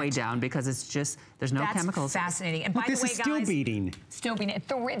halfway down because it's just, there's no chemicals. That's fascinating. And by the way, this is still guys, beating. Still beating.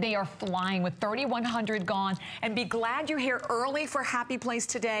 They are flying with 3,100 gone. And be glad you're here early for Happy Place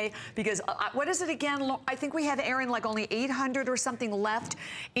today because what is it again? I think we have, Aaron, like only 800 or something left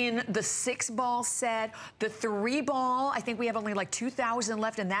in the 6-ball set. The 3-ball, I think we have only like 2,000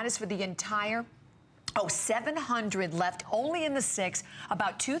 left, and that is for the entire... 700 left only in the 6,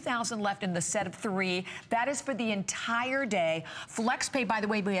 about 2,000 left in the set of 3. That is for the entire day. FlexPay, by the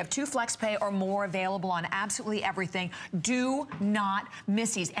way, we have 2 FlexPay or more available on absolutely everything. Do not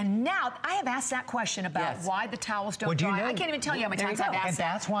miss these. And now, I have asked that question about why the towels don't dry. I can't even tell you how many times I've asked that.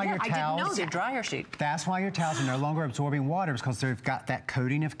 And that's why your towels... Your dryer sheet. That's why your towels are no longer absorbing water because they've got that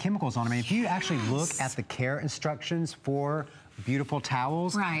coating of chemicals on them. And if you actually look at the care instructions for beautiful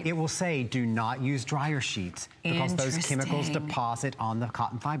towels, it will say do not use dryer sheets because those chemicals deposit on the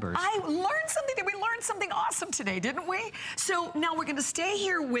cotton fibers. I learned something. We learned something awesome today, didn't we? So now we're going to stay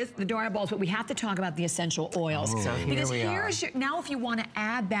here with the dryer balls, but we have to talk about the essential oils. So because here's your, now if you want to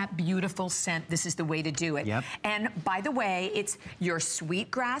add that beautiful scent, this is the way to do it. And by the way, it's your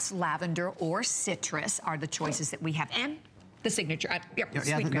sweetgrass, lavender, or citrus are the choices that we have. And the signature.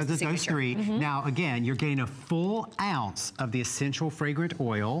 Those 3. Now, again, you're getting a full ounce of the essential fragrant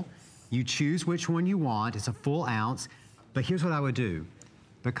oil. You choose which one you want. It's a full ounce. But here's what I would do.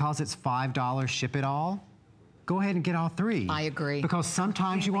 Because it's $5, ship it all, go ahead and get all 3. I agree. Because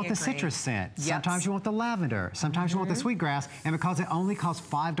sometimes you want the citrus scent. Sometimes you want the lavender. Sometimes you want the sweetgrass. And because it only costs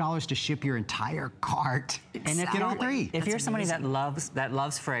 $5 to ship your entire cart, and get all 3. If you're somebody that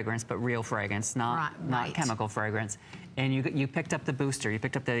loves fragrance, but real fragrance, not chemical fragrance, and you picked up the booster, you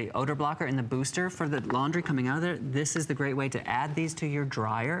picked up the odor blocker and the booster for the laundry coming out of there, this is the great way to add these to your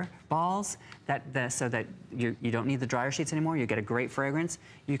dryer balls so that you don't need the dryer sheets anymore. You get a great fragrance.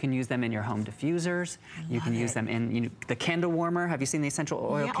 You can use them in your home diffusers. You can use them in the candle warmer. Have you seen the essential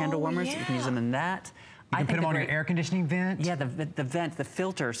oil candle warmers? You can use them in that. You can put them on your air conditioning vent. Yeah, the vent, the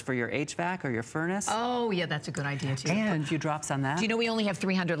filters for your HVAC or your furnace. Oh, yeah, that's a good idea, too. And a few drops on that. Do you know we only have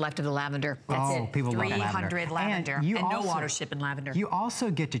 300 left of the lavender? That's it. People love lavender. 300 lavender. And no water ship in lavender. You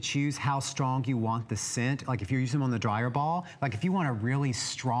also get to choose how strong you want the scent. Like if you're using them on the dryer ball, like if you want a really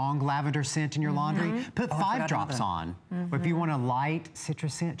strong lavender scent in your laundry, put 5 drops on. Or if you want a light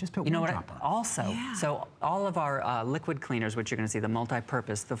citrus scent, just put 1 drop on. Also, so all of our liquid cleaners, which you're going to see, the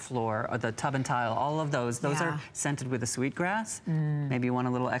multi-purpose, the floor, or the tub and tile, all of those are scented with the sweetgrass. Maybe you want a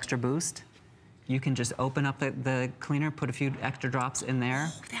little extra boost. You can just open up the cleaner, put a few extra drops in there.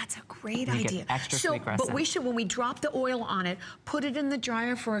 Oh, that's a great idea. Get extra sweetgrass but we should, when we drop the oil on it, put it in the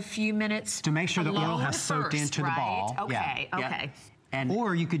dryer for a few minutes. To make sure the oil has soaked into the ball. Okay, okay.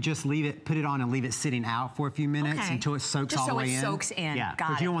 Or you could just leave it, put it on and leave it sitting out for a few minutes until it soaks all the way in. Just so it soaks in. Yeah,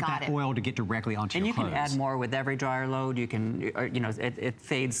 because you don't want that oil to get directly onto your clothes. And you can add more with every dryer load. You can, it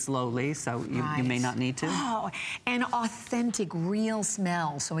fades slowly, so you may not need to. Oh, and authentic, real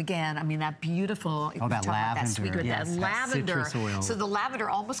smell. So again, I mean, that beautiful, that lavender. That lavender. Citrus oil. So the lavender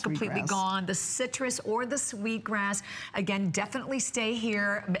almost completely gone. The citrus or the sweetgrass. Again, definitely stay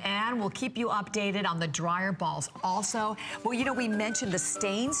here, and we'll keep you updated on the dryer balls also. Well, we mentioned the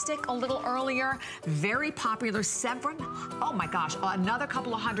stain stick a little earlier. Very popular. Oh my gosh, another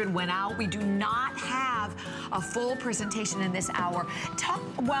couple of hundred went out. We do not have a full presentation in this hour. Tell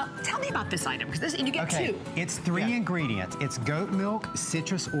me about this item, because you get 2. It's 3 ingredients. It's goat milk,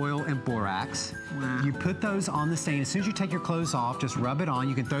 citrus oil, and borax. Wow. You put those on the stain. As soon as you take your clothes off, just rub it on.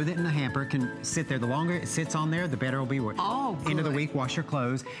 You can throw that in the hamper. It can sit there. The longer it sits on there, the better it'll be. End of the week, wash your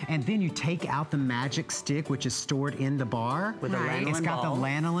clothes. And then you take out the magic stick, which is stored in the bar. With the lanolin It's got ball. the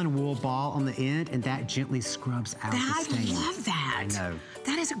lanolin wool ball on the end, and that gently scrubs out the stain. I love that. I know.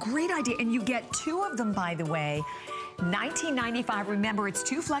 That is a great idea. And you get 2 of them, by the way. $19.95. Remember, it's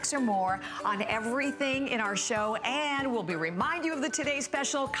 2 flex or more on everything in our show. And we'll remind you of the Today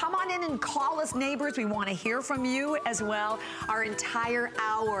Special. Come on in and call us, neighbors. We want to hear from you as well. Our entire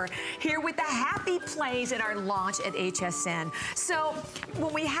hour here with the Happy Plays at our launch at HSN. So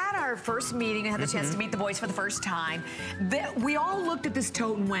when we had our first meeting, I had the chance to meet the boys for the first time. We all looked at this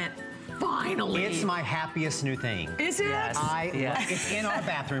tote and went, finally. It's my happiest new thing. Is it? Yes. It's in our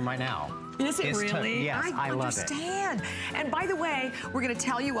bathroom right now. Is it really? Yes, I love it. understand. And by the way, we're going to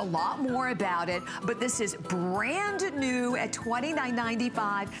tell you a lot more about it, but this is brand new at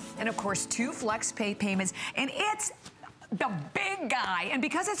 $29.95, and of course 2 flex pay payments, and it's the big guy. And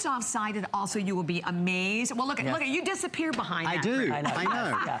because it's soft-sided, also you will be amazed. Well, look at you disappear behind that. I do. I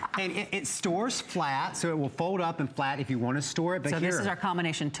know. Yeah. And it stores flat, so it will fold up and flat if you want to store it. But so this is our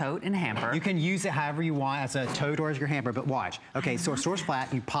combination tote and hamper. You can use it however you want as a tote or as your hamper, but watch. Okay, so it stores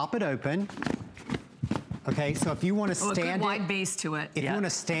flat, you pop it open. Okay, so if you want to stand a good wide base to it. If you want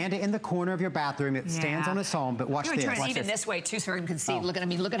to stand it in the corner of your bathroom, it stands on its own, but watch this. Turn it even this way too, so everyone can see. Look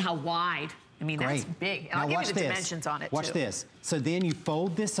at how wide. I mean, that's big. And I'll give you the dimensions on it, Watch this. So then you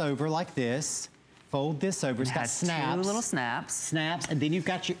fold this over like this. Fold this over. It's got snaps. 2 little snaps. Snaps, and then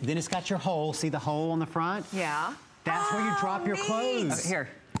it's got your hole. See the hole on the front? Yeah. That's where you drop your clothes. Here.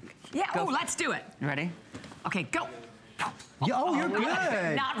 Yeah. Oh, let's do it. Ready? Okay, go. Oh, you're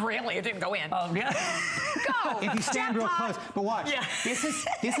good. Not really. It didn't go in. Oh, yeah. Go. If you stand real close. But watch. Yeah. This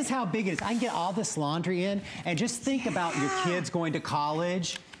is how big it is. I can get all this laundry in, and just think about your kids going to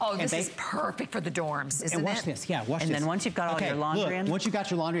college. Oh, this is perfect for the dorms, isn't it? And watch this. Yeah, watch this. And then once you've got all your laundry in. Once you've got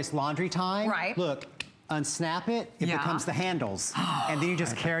your laundry, it's laundry time. Right. Look. Unsnap it, it becomes the handles. And then you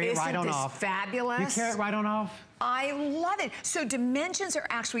just carry it right on off. Isn't this fabulous? You carry it right on off. I love it. So dimensions are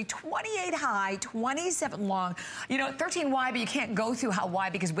actually 28 high, 27 long. You know, 13 wide, but you can't go through how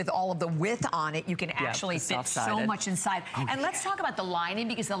wide because with all of the width on it, you can actually fit so much inside. And let's talk about the lining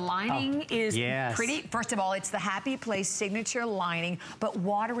because the lining is pretty. First of all, it's the Happy Place signature lining, but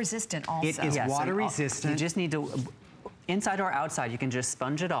water resistant also. It is water resistant. You just need to, inside or outside, you can just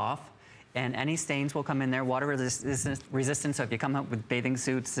sponge it off. And any stains will come in there, water resistant. So if you come up with bathing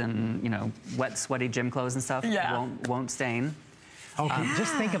suits and, you know, wet, sweaty gym clothes and stuff, it won't stain. Okay,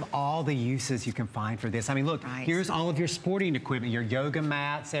 just think of all the uses you can find for this. I mean, look, here's all of your sporting equipment, your yoga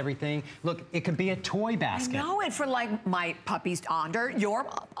mats, everything. Look, it could be a toy basket. I know it for like my puppy's your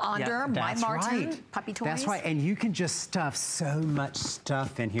my Martin puppy toys. That's right, and you can just stuff so much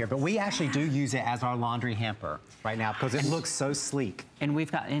stuff in here. But we actually do use it as our laundry hamper right now because it looks so sleek. And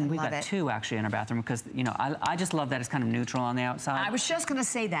we've got 2 actually in our bathroom because, you know, I just love that it's kind of neutral on the outside. I was just going to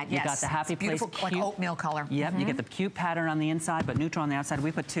say that, yes. You got the Happy Place beautiful, like oatmeal color. Yep, you get the cute pattern on the inside, but neutral on the outside.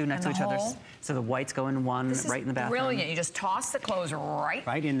 We put 2 next to each other, so the whites go in one right in the bathroom. Brilliant. You just toss the clothes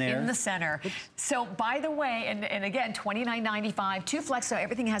right in there. In the center. So, by the way, and again, $29.95, 2 flex, so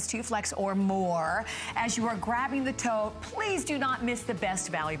everything has 2 flex or more. As you are grabbing the tote, please do not miss the best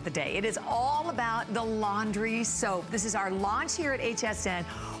value of the day. It is all about the laundry soap. This is our launch here at HSN.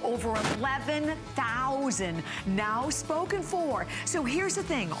 Over 11,000 now spoken for. So here's the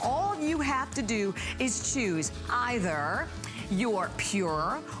thing. All you have to do is choose either your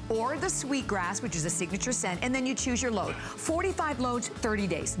pure or the sweetgrass, which is a signature scent, and then you choose your load. 45 loads, 30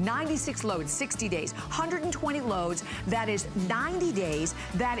 days. 96 loads, 60 days. 120 loads, that is 90 days.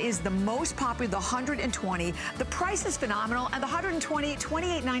 That is the most popular, the 120. The price is phenomenal, and the 120,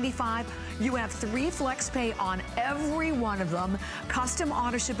 $28.95. You have 3 flex pay on every one of them. Custom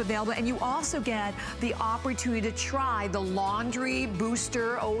auto ship available, and you also get the opportunity to try the laundry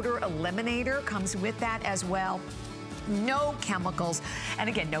booster odor eliminator. Comes with that as well. No chemicals, and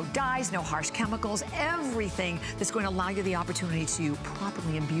again, no dyes, no harsh chemicals, everything that's going to allow you the opportunity to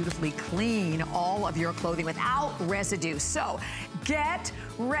properly and beautifully clean all of your clothing without residue. So get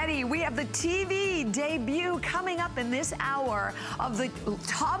ready. We have the TV debut coming up in this hour of the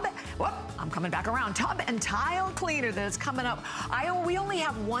tub and tile cleaner that is coming up. We only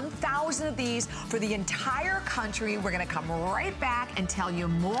have 1,000 of these for the entire country. We're going to come right back and tell you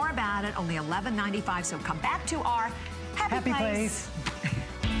more about it. Only $11.95, so come back to our Happy Place.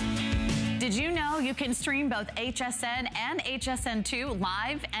 Did you know you can stream both HSN and HSN2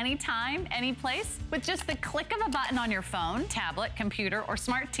 live anytime, any place? With just the click of a button on your phone, tablet, computer, or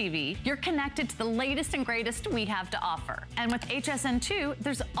smart TV, you're connected to the latest and greatest we have to offer. And with HSN2,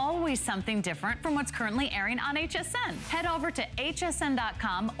 there's always something different from what's currently airing on HSN. Head over to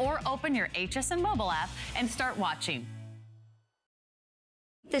hsn.com or open your HSN mobile app and start watching.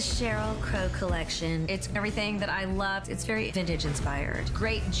 The Sheryl Crow collection. It's everything that I love. It's very vintage inspired.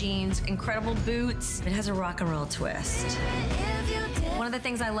 Great jeans, incredible boots. It has a rock and roll twist. One of the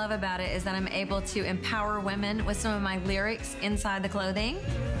things I love about it is that I'm able to empower women with some of my lyrics inside the clothing.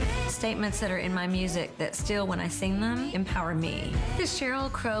 Statements that are in my music that still, when I sing them, empower me. The Sheryl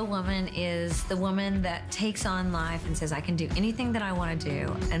Crow woman is the woman that takes on life and says, I can do anything that I want to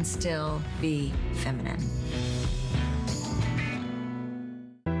do and still be feminine.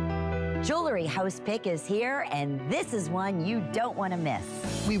 Jewelry Host Pick is here, and this is one you don't want to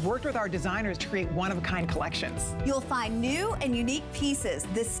miss. We've worked with our designers to create one-of-a-kind collections. You'll find new and unique pieces,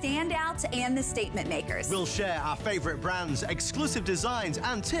 the standouts and the statement makers. We'll share our favorite brands, exclusive designs,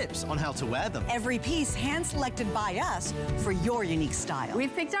 and tips on how to wear them. Every piece hand-selected by us for your unique style.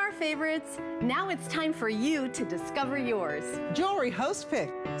 We've picked our favorites. Now it's time for you to discover yours. Jewelry Host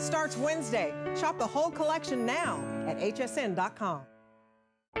Pick starts Wednesday. Shop the whole collection now at hsn.com.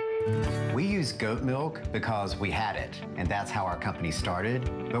 We use goat milk because we had it, and that's how our company started.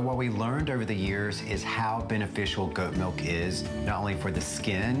 But what we learned over the years is how beneficial goat milk is, not only for the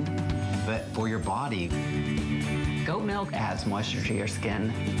skin, but for your body. Goat milk adds moisture to your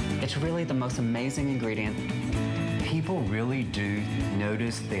skin. It's really the most amazing ingredient. People really do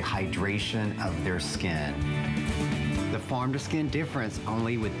notice the hydration of their skin. The farm to skin difference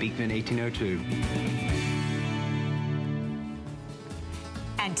only with Beekman 1802.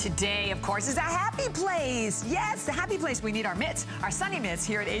 And today, of course, is a happy place. Yes, the happy place. We need our mitts, our sunny mitts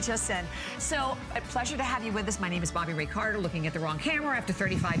here at HSN. So, a pleasure to have you with us. My name is Bobby Ray Carter, looking at the wrong camera after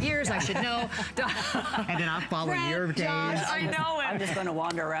 35 years. I should know. And then I follow your days. I know it. I'm just going to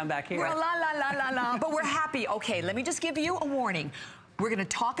wander around back here. We're la, la, la, la, la. But we're happy. Okay, let me just give you a warning. We're going to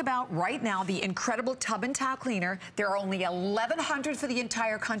talk about right now the incredible tub and towel cleaner. There are only 1,100 for the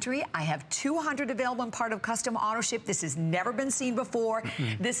entire country. I have 200 available in part of custom auto ship. This has never been seen before.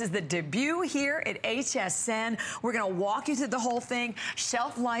 This is the debut here at HSN. We're going to walk you through the whole thing.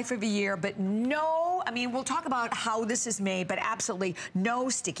 Shelf life of a year, but no, I mean, we'll talk about how this is made, but absolutely no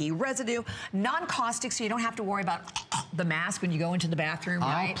sticky residue, non-caustic, so you don't have to worry about the mask when you go into the bathroom,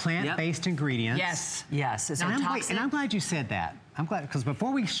 right? All plant-based ingredients. Yes. Yes. And I'm glad you said that. I'm glad, because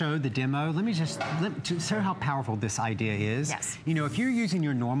before we show the demo, let me just to show how powerful this idea is. Yes. You know, if you're using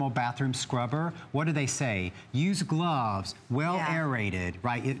your normal bathroom scrubber, what do they say? Use gloves, well aerated,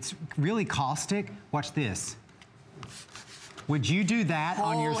 right? It's really caustic. Watch this. Would you do that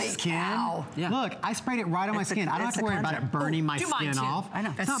on your skin? Cow. Yeah. Look, I sprayed it right on my skin. I don't have to worry about it burning my skin off. I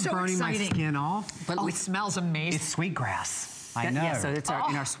know. It's not burning my skin off. But it smells amazing. It's sweetgrass. I know. Yeah, so it's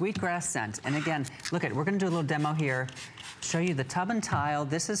in our sweetgrass scent. And again, look at, we're going to do a little demo here. Show you the tub and tile.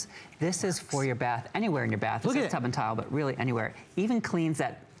 This is for your bath, anywhere in your bath. Look at tub and tile, but really anywhere. Even cleans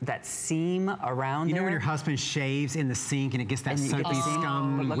that seam around You know there. when your husband shaves in the sink and it gets that soapy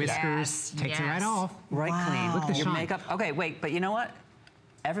scum whiskers, takes it right off. Right clean. Look at the your shine. makeup. Okay, wait, but you know what?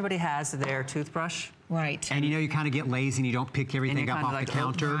 Everybody has their toothbrush. Right. And you know you kind of get lazy and you don't pick everything up off the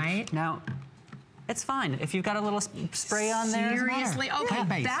counter. Right. Now, it's fine. If you've got a little spray on there. Seriously?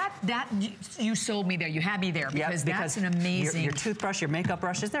 Okay, you sold me there. You had me there because that's an amazing... Your toothbrush, your makeup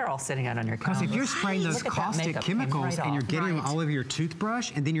brushes, they're all sitting out on your counter. Because if you're spraying those caustic chemicals and you're getting them all over your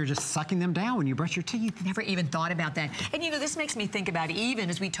toothbrush and then you're just sucking them down when you brush your teeth. Never even thought about that. And you know, this makes me think about, even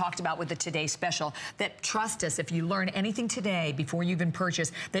as we talked about with the Today Special, that trust us, if you learn anything today before you even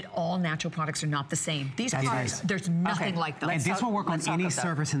purchase, that all natural products are not the same. These products, there's nothing like them. And this will work on any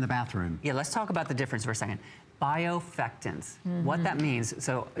surface in the bathroom. Yeah, let's talk about the difference for a second. Biofectants. What that means,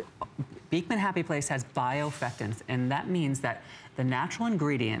 so Beekman Happy Place has biofectants, and that means that the natural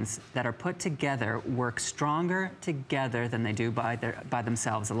ingredients that are put together work stronger together than they do by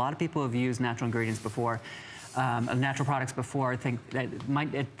themselves. A lot of people have used natural ingredients before, natural products before, think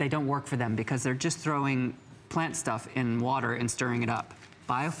that they don't work for them because they're just throwing plant stuff in water and stirring it up.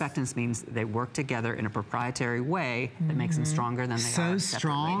 Biofectants means they work together in a proprietary way that makes them stronger than they are separately. So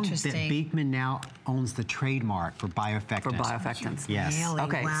strong that Beekman now owns the trademark for biofectants. For biofectants. Yes. Really?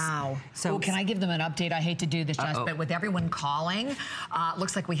 Okay. Wow. So can I give them an update? I hate to do this, Jess, but with everyone calling,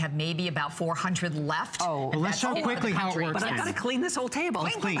 looks like we have maybe about 400 left. Oh, well, let's show quickly how it works. But I've got to clean this whole table.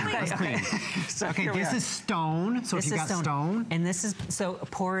 Let's clean. Let's clean. Okay, this is stone. So if you've got stone. And this is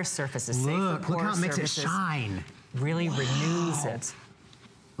porous surfaces. Look how it makes it shine. Really renews it.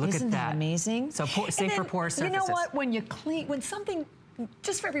 Look Isn't at that. Amazing? So safe for porous surfaces. You know what? When you clean, when something,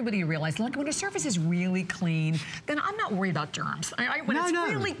 just for everybody to realize, like when a surface is really clean, then I'm not worried about germs. When it's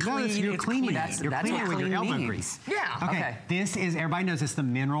really clean, you're it's cleaning clean. it. You're cleaning it with your elbow grease. Yeah. Okay. This is, everybody knows it's the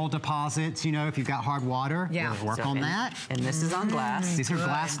mineral deposits, you know, if you've got hard water. Yeah. We'll work on that. And this is on glass. These are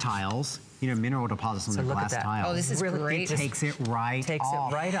glass tiles. You know, mineral deposits on the glass tiles. Oh, this is really great. Takes it right off. Takes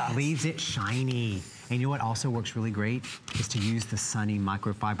it right off. Leaves it shiny. And you know what also works really great is to use the Sunny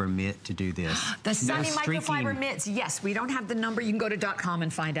microfiber mitt to do this. The Sunny microfiber mitts. Yes, we don't have the number. You can go to .com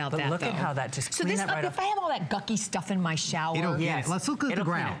and find out but that. Look at how that just cleaned that right if I have all that gucky stuff in my shower. It'll get it. Let's look at the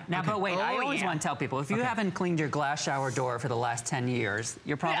ground. Now, but wait, I always want to tell people, if you haven't cleaned your glass shower door for the last 10 years,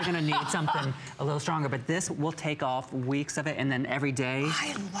 you're probably going to need something a little stronger. But this will take off weeks of it, and then every day,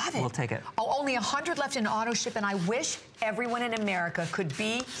 I love it. We'll take it. Oh, only 100 left in auto ship, and I wish everyone in America could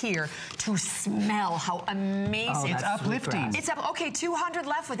be here to smell how amazing. It's uplifting. It's up. Okay, 200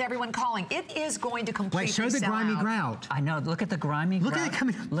 left with everyone calling. It is going to completely Wait, show the grimy grout. I know. Look at the grimy grout. Look at it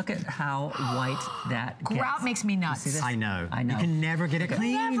coming. Look at how white that gets. Grout makes me nuts. You see this? I know. I know. You can never get it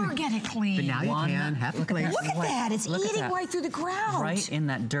clean. Never get it clean. But now you can. Happy place. Look at that. It's eating right through the grout. Right in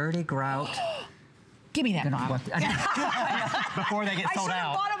that dirty grout. Give me that. Before they get sold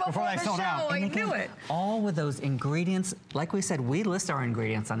out. Before they sold out. I knew it. All with those ingredients. Like we said, we list our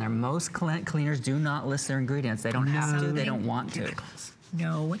ingredients on there. Most cleaners do not list their ingredients. They don't have to. They don't want to.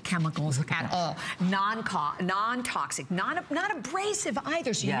 No chemicals at all. Non-toxic, not abrasive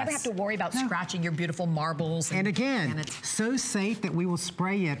either, so you never have to worry about scratching your beautiful marbles. And again, it's so safe that we will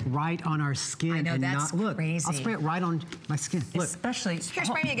spray it right on our skin. I know, and that's look, crazy. I'll spray it right on my skin. Look. Especially, here,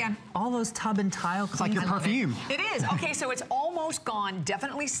 spray me again. All those tub and tile cleaners. It's like your perfume. It is. Okay, so it's almost gone.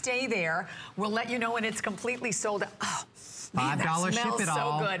 Definitely stay there. We'll let you know when it's completely sold out. Oh. Man, $5 ship it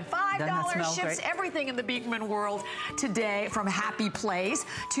all. So good. $5 ships everything in the Beekman world today, from Happy Place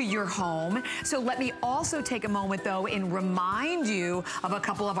to your home. So let me also take a moment, though, and remind you of a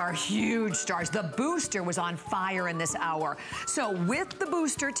couple of our huge stars. The booster was on fire in this hour. So with the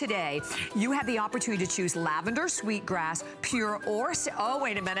booster today, you have the opportunity to choose lavender, sweetgrass, pure, or... Oh,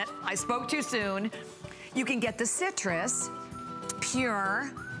 wait a minute. I spoke too soon. You can get the citrus,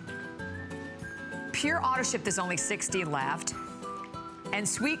 pure auto ship. There's only 60 left. And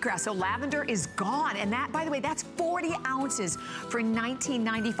sweetgrass, so lavender is gone. And that, by the way, that's 40 ounces for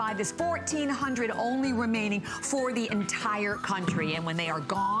 $19.95. There's 1,400 only remaining for the entire country. And when they are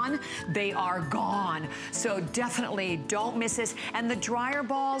gone, they are gone. So definitely don't miss this. And the dryer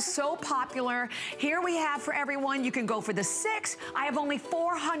balls, so popular. Here we have for everyone, you can go for the 6. I have only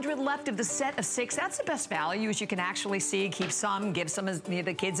 400 left of the set of 6. That's the best value, as you can actually see. Keep some, give some as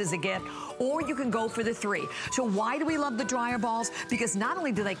the kids as a gift. Or you can go for the 3. So why do we love the dryer balls? Because not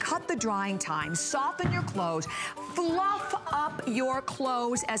only do they cut the drying time, soften your clothes, fluff up your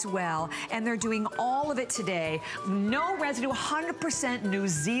clothes as well, and they're doing all of it today. No residue, 100% New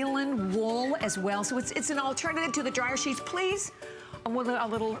Zealand wool as well. So it's an alternative to the dryer sheets. Please, a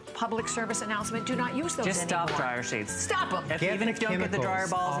little public service announcement. Do not use those Just anymore. stop dryer sheets. Stop them. Even if you don't get the dryer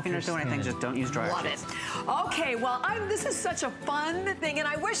balls, if you're not doing anything, just don't use dryer sheets. Love it. Okay, well, this is such a fun thing, and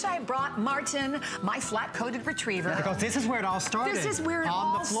I wish I had brought Martin, my flat-coated retriever. Because this is where it all started. This is where it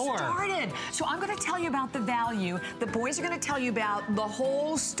all started. So I'm going to tell you about the value. The boys are going to tell you about the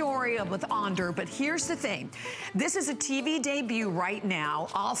whole story with Onder, but here's the thing. This is a TV debut right now,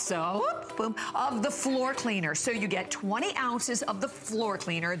 also, of the floor cleaner. So you get 20 ounces of the floor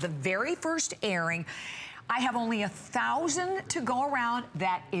cleaner, the very first airing. I have only 1,000 to go around.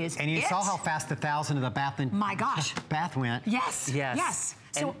 That is And you saw how fast the 1,000 of the bath went. Yes. Yes.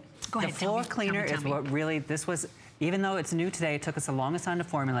 So go ahead. The floor cleaner is what really, this was, even though it's new today, it took us the longest time to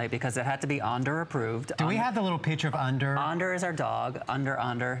formulate because it had to be Onder approved. Do we have the little picture of Onder? Onder is our dog.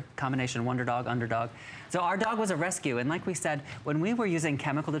 Onder, combination Wonder Dog, Underdog. So our dog was a rescue, and like we said, when we were using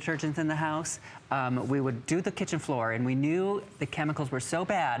chemical detergents in the house, we would do the kitchen floor, and we knew the chemicals were so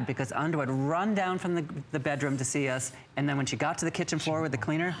bad because Under would run down from the bedroom to see us, and then when she got to the kitchen floor with the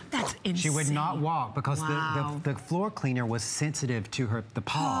cleaner, that's insane. She would not walk because the floor cleaner was sensitive to the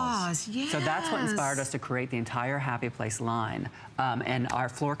paws. Yes. So that's what inspired us to create the entire Happy Place line. And our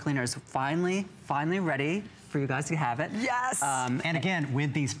floor cleaner is finally ready for you guys to have it. Yes. And again,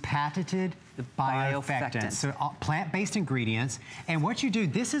 with these patented bioeffectants, so plant-based ingredients. And what you do,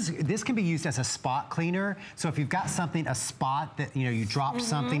 this can be used as a spot cleaner. So if you've got a spot that you dropped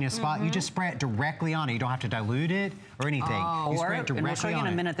something in a spot, you just spray it directly on it. You don't have to dilute it or anything. You spray it directly on it. And we'll show you in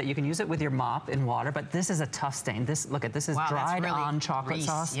a minute that you can use it with your mop in water, but this is a tough stain. This is dried on chocolate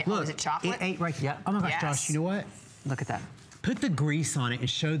sauce. Yeah. Look, is it chocolate? It ate right here. Oh my gosh, Josh, you know what? Look at that. Put the grease on it and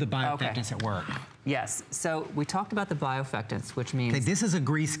show the bioeffectants at work. Yes, so we talked about the bioeffectants, which means... Okay, this is a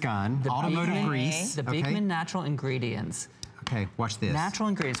grease gun, automotive grease. The Beekman natural ingredients. Okay, watch this. Natural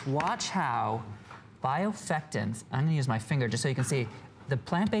ingredients. Watch how bioeffectants, I'm gonna use my finger just so you can see, the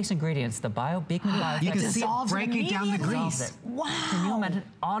plant-based ingredients, the Beekman bioeffectants. You can see it breaking down the grease. Wow. Can you imagine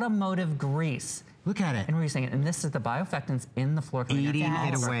automotive grease? Look at it. And we're using it, and this is the bioeffectants in the floor cleaner. Eating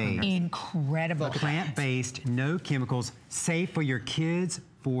it away. Incredible. Plant-based, no chemicals, safe for your kids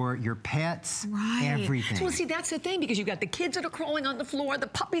for your pets, everything. So, well, see, that's the thing, because you've got the kids that are crawling on the floor, the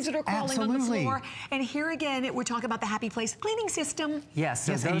puppies that are crawling on the floor. And here again, we're talking about the Happy Place cleaning system. Yes,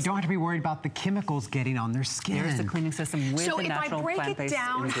 and you don't have to be worried about the chemicals getting on their skin. There's the cleaning system with the natural plant-based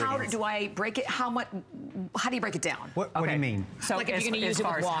ingredients. So if I break it down, how do I break it? How do you break it down? What do you mean? So like if you're going to use it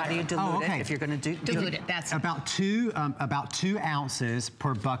with water. How do you dilute it? If you're going to dilute it, that's about 2 ounces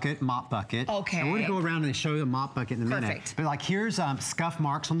per bucket, mop bucket. Okay. And we're going to go around and show you the mop bucket in a minute. But like here's scuff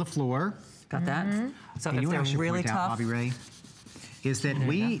marks on the floor. Got that? So and if they're really tough, Bobby Ray, is that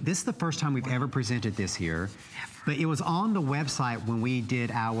this is the first time we've ever presented this here. But it was on the website when we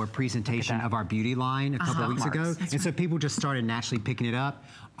did our presentation of our beauty line a couple of weeks ago. And so people just started naturally picking it up.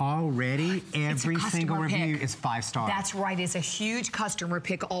 Already, every single review is 5 stars. That's right. It's a huge customer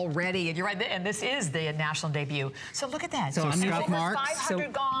pick already. And you're right. And this is the national debut. So look at that. So scuff marks.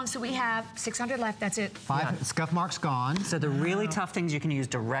 500 gone. So we have 600 left. That's it. 5 scuff marks gone. So the really tough things you can use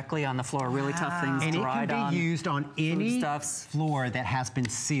directly on the floor. Really tough things dried on. And it can be used on any floor that has been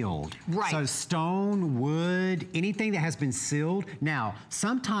sealed. Right. So stone, wood, anything that has been sealed. Now,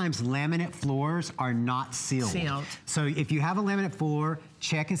 sometimes laminate floors are not sealed. So if you have a laminate floor,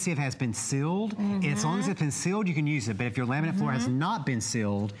 check and see if it has been sealed. And as long as it's been sealed, you can use it. But if your laminate floor has not been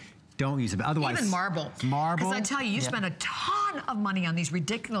sealed, don't use it. But otherwise, even marble. Marble. Because I tell you, you spend a ton of money on these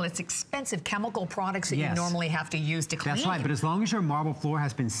ridiculous, expensive chemical products that you normally have to use to clean. That's right. But as long as your marble floor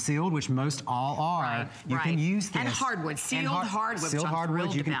has been sealed, which most all are, you can use this. And hardwood, sealed hardwood. Sealed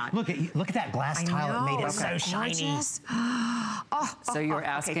hardwood. You can look at that glass tile. It made it so shiny. So you're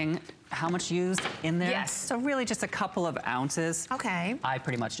asking how much used in there? Yes. So really just a couple of ounces. Okay. I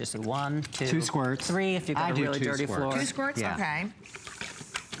pretty much just do 1, 2. 2 squirts. 3 if you've got a really dirty floor. 2 squirts? Yeah. Okay.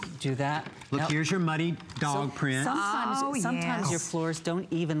 Do that. Look, here's your muddy dog print. Sometimes your floors don't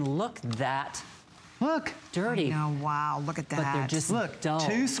even look that dirty. I know, wow, look at that. But they're just dull.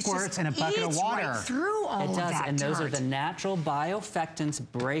 2 squirts and a bucket of water. Right through all of that and those are dirt. the natural bioeffectants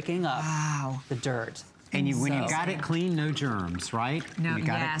breaking up the dirt. And when you got it clean, no germs, right? No, you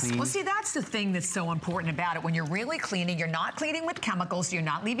got it clean. Well, see, that's the thing that's so important about it. When you're really cleaning, you're not cleaning with chemicals, so you're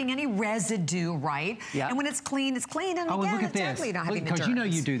not leaving any residue, right? Yeah. And when it's clean, it's clean. And look at exactly, this. you're not having the Because you know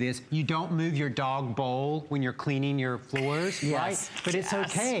germs. you do this. You don't move your dog bowl when you're cleaning your floors, right? But it's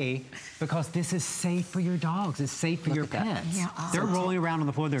okay because this is safe for your dogs. It's safe for your pets. Yeah, They're rolling around on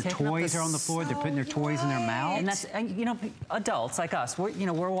the floor. Their toys are on the floor. They're putting their toys in their mouth. And that's, you know, adults like us,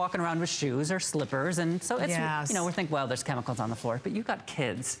 we're walking around with shoes or slippers, and so it's, you know, we think, well, there's chemicals on the floor, but you've got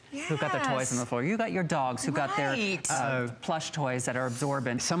kids who've got their toys on the floor. You've got your dogs who've got their plush toys that are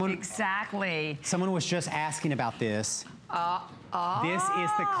absorbent. Someone was just asking about this. This is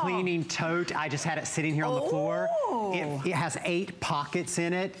the cleaning tote. I just had it sitting here on the floor. It has 8 pockets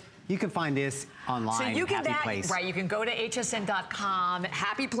in it. You can find this online. So you can Happy Place. Right, you can go to hsn.com,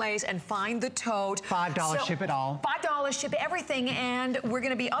 Happy Place, and find the tote. $5 ship it all. $5 ship everything, and we're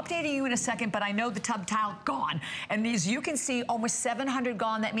going to be updating you in a second, but I know the tub tile gone. And these, you can see almost 700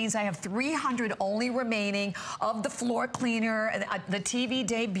 gone. That means I have 300 only remaining of the floor cleaner, the TV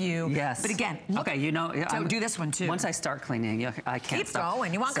debut. Yes. But again, look, okay, you know, so do this one too. Once I start cleaning, I can't stop. Keep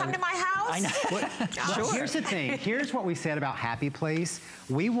going. You want to come to my house? I know. Sure. Here's the thing. Here's what we said about Happy Place.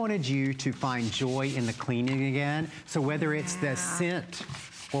 We wanted you to find joy in the cleaning again. So whether it's the scent,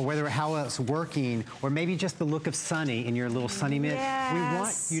 or whether how it's working, or maybe just the look of Sunny in your little Sunny mitt. We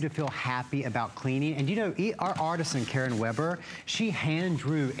want you to feel happy about cleaning. And you know, our artisan, Karen Weber, she hand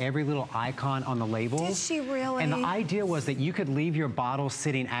drew every little icon on the labels. Did she really? And the idea was that you could leave your bottle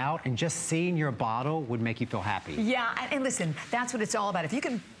sitting out and just seeing your bottle would make you feel happy. Yeah, and listen, that's what it's all about. If we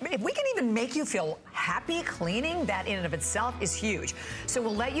can even make you feel happy cleaning, that in and of itself is huge. So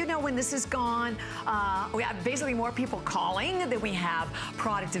we'll let you know when this is gone. We have basically more people calling than we have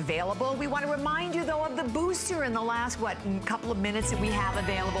product available. We want to remind you though of the booster in the last, couple of minutes that we have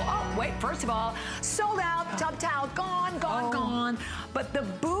available. Oh, wait, first of all, sold out, tub towel, gone. But the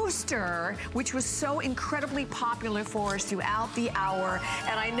booster, which was so incredibly popular for us throughout the hour,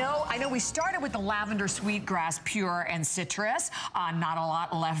 and I know we started with the lavender sweetgrass pure and citrus, not a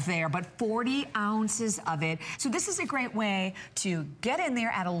lot left there, but 40 ounces of it. So this is a great way to get in there,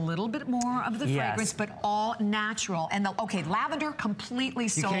 add a little bit more of the fragrance, but all natural. And lavender completely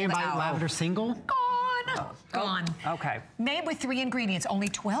sold out. You can't buy lavender single? Gone. Okay. Made with 3 ingredients, only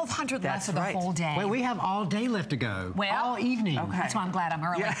 1,200 left for the whole day. Wait, we have all day left to go. Well, all evening. Okay. That's why I'm glad I'm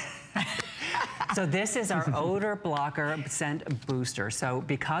early. So this is our odor blocker scent booster. So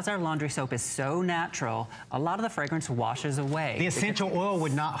because our laundry soap is so natural, a lot of the fragrance washes away. The essential oil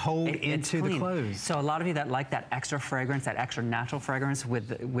would not hold into the clothes. So a lot of you that like that extra fragrance, that extra natural fragrance with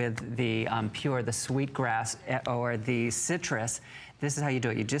the pure, the sweetgrass or the citrus, This is how you do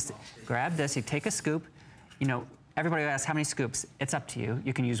it. You just grab this, you take a scoop, you know, everybody asks how many scoops. It's up to you.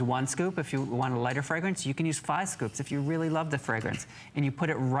 You can use 1 scoop if you want a lighter fragrance. You can use 5 scoops if you really love the fragrance. And you put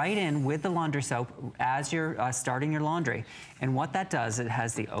it right in with the laundry soap as you're starting your laundry. And what that does, it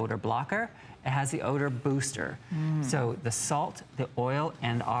has the odor blocker, it has the odor booster. So the salt, the oil,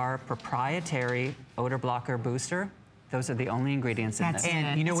 and our proprietary odor blocker booster, those are the only ingredients in this.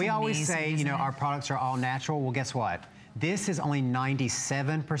 And you know, we always say, you know, our products are all natural. Well, guess what? This is only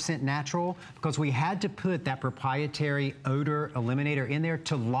 97% natural because we had to put that proprietary odor eliminator in there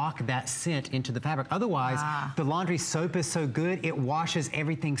to lock that scent into the fabric. Otherwise, the laundry soap is so good, it washes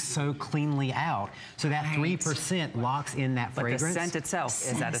everything so cleanly out. So that 3% locks in that fragrance. But the scent itself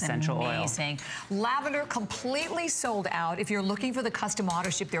is that essential oil. Lavender completely sold out. If you're looking for the custom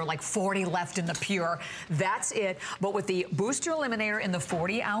auto-ship, there are like 40 left in the pure. That's it. But with the booster eliminator in the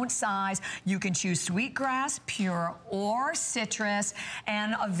 40-ounce size, you can choose sweetgrass, pure, or citrus,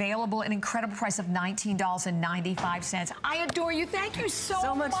 and available at an incredible price of $19.95. I adore you. Thank you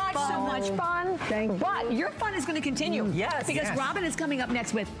so much. So much fun. Thank you. But your fun is going to continue. Yes. Because Robin is coming up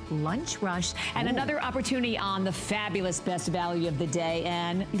next with Lunch Rush and another opportunity on the fabulous best value of the day.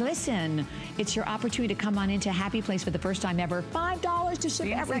 And listen, it's your opportunity to come on into Happy Place for the first time ever. $5 to ship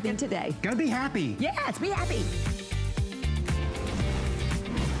everything today. Go be happy. Yes, be happy.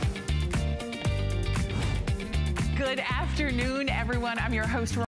 Good afternoon, everyone. I'm your host,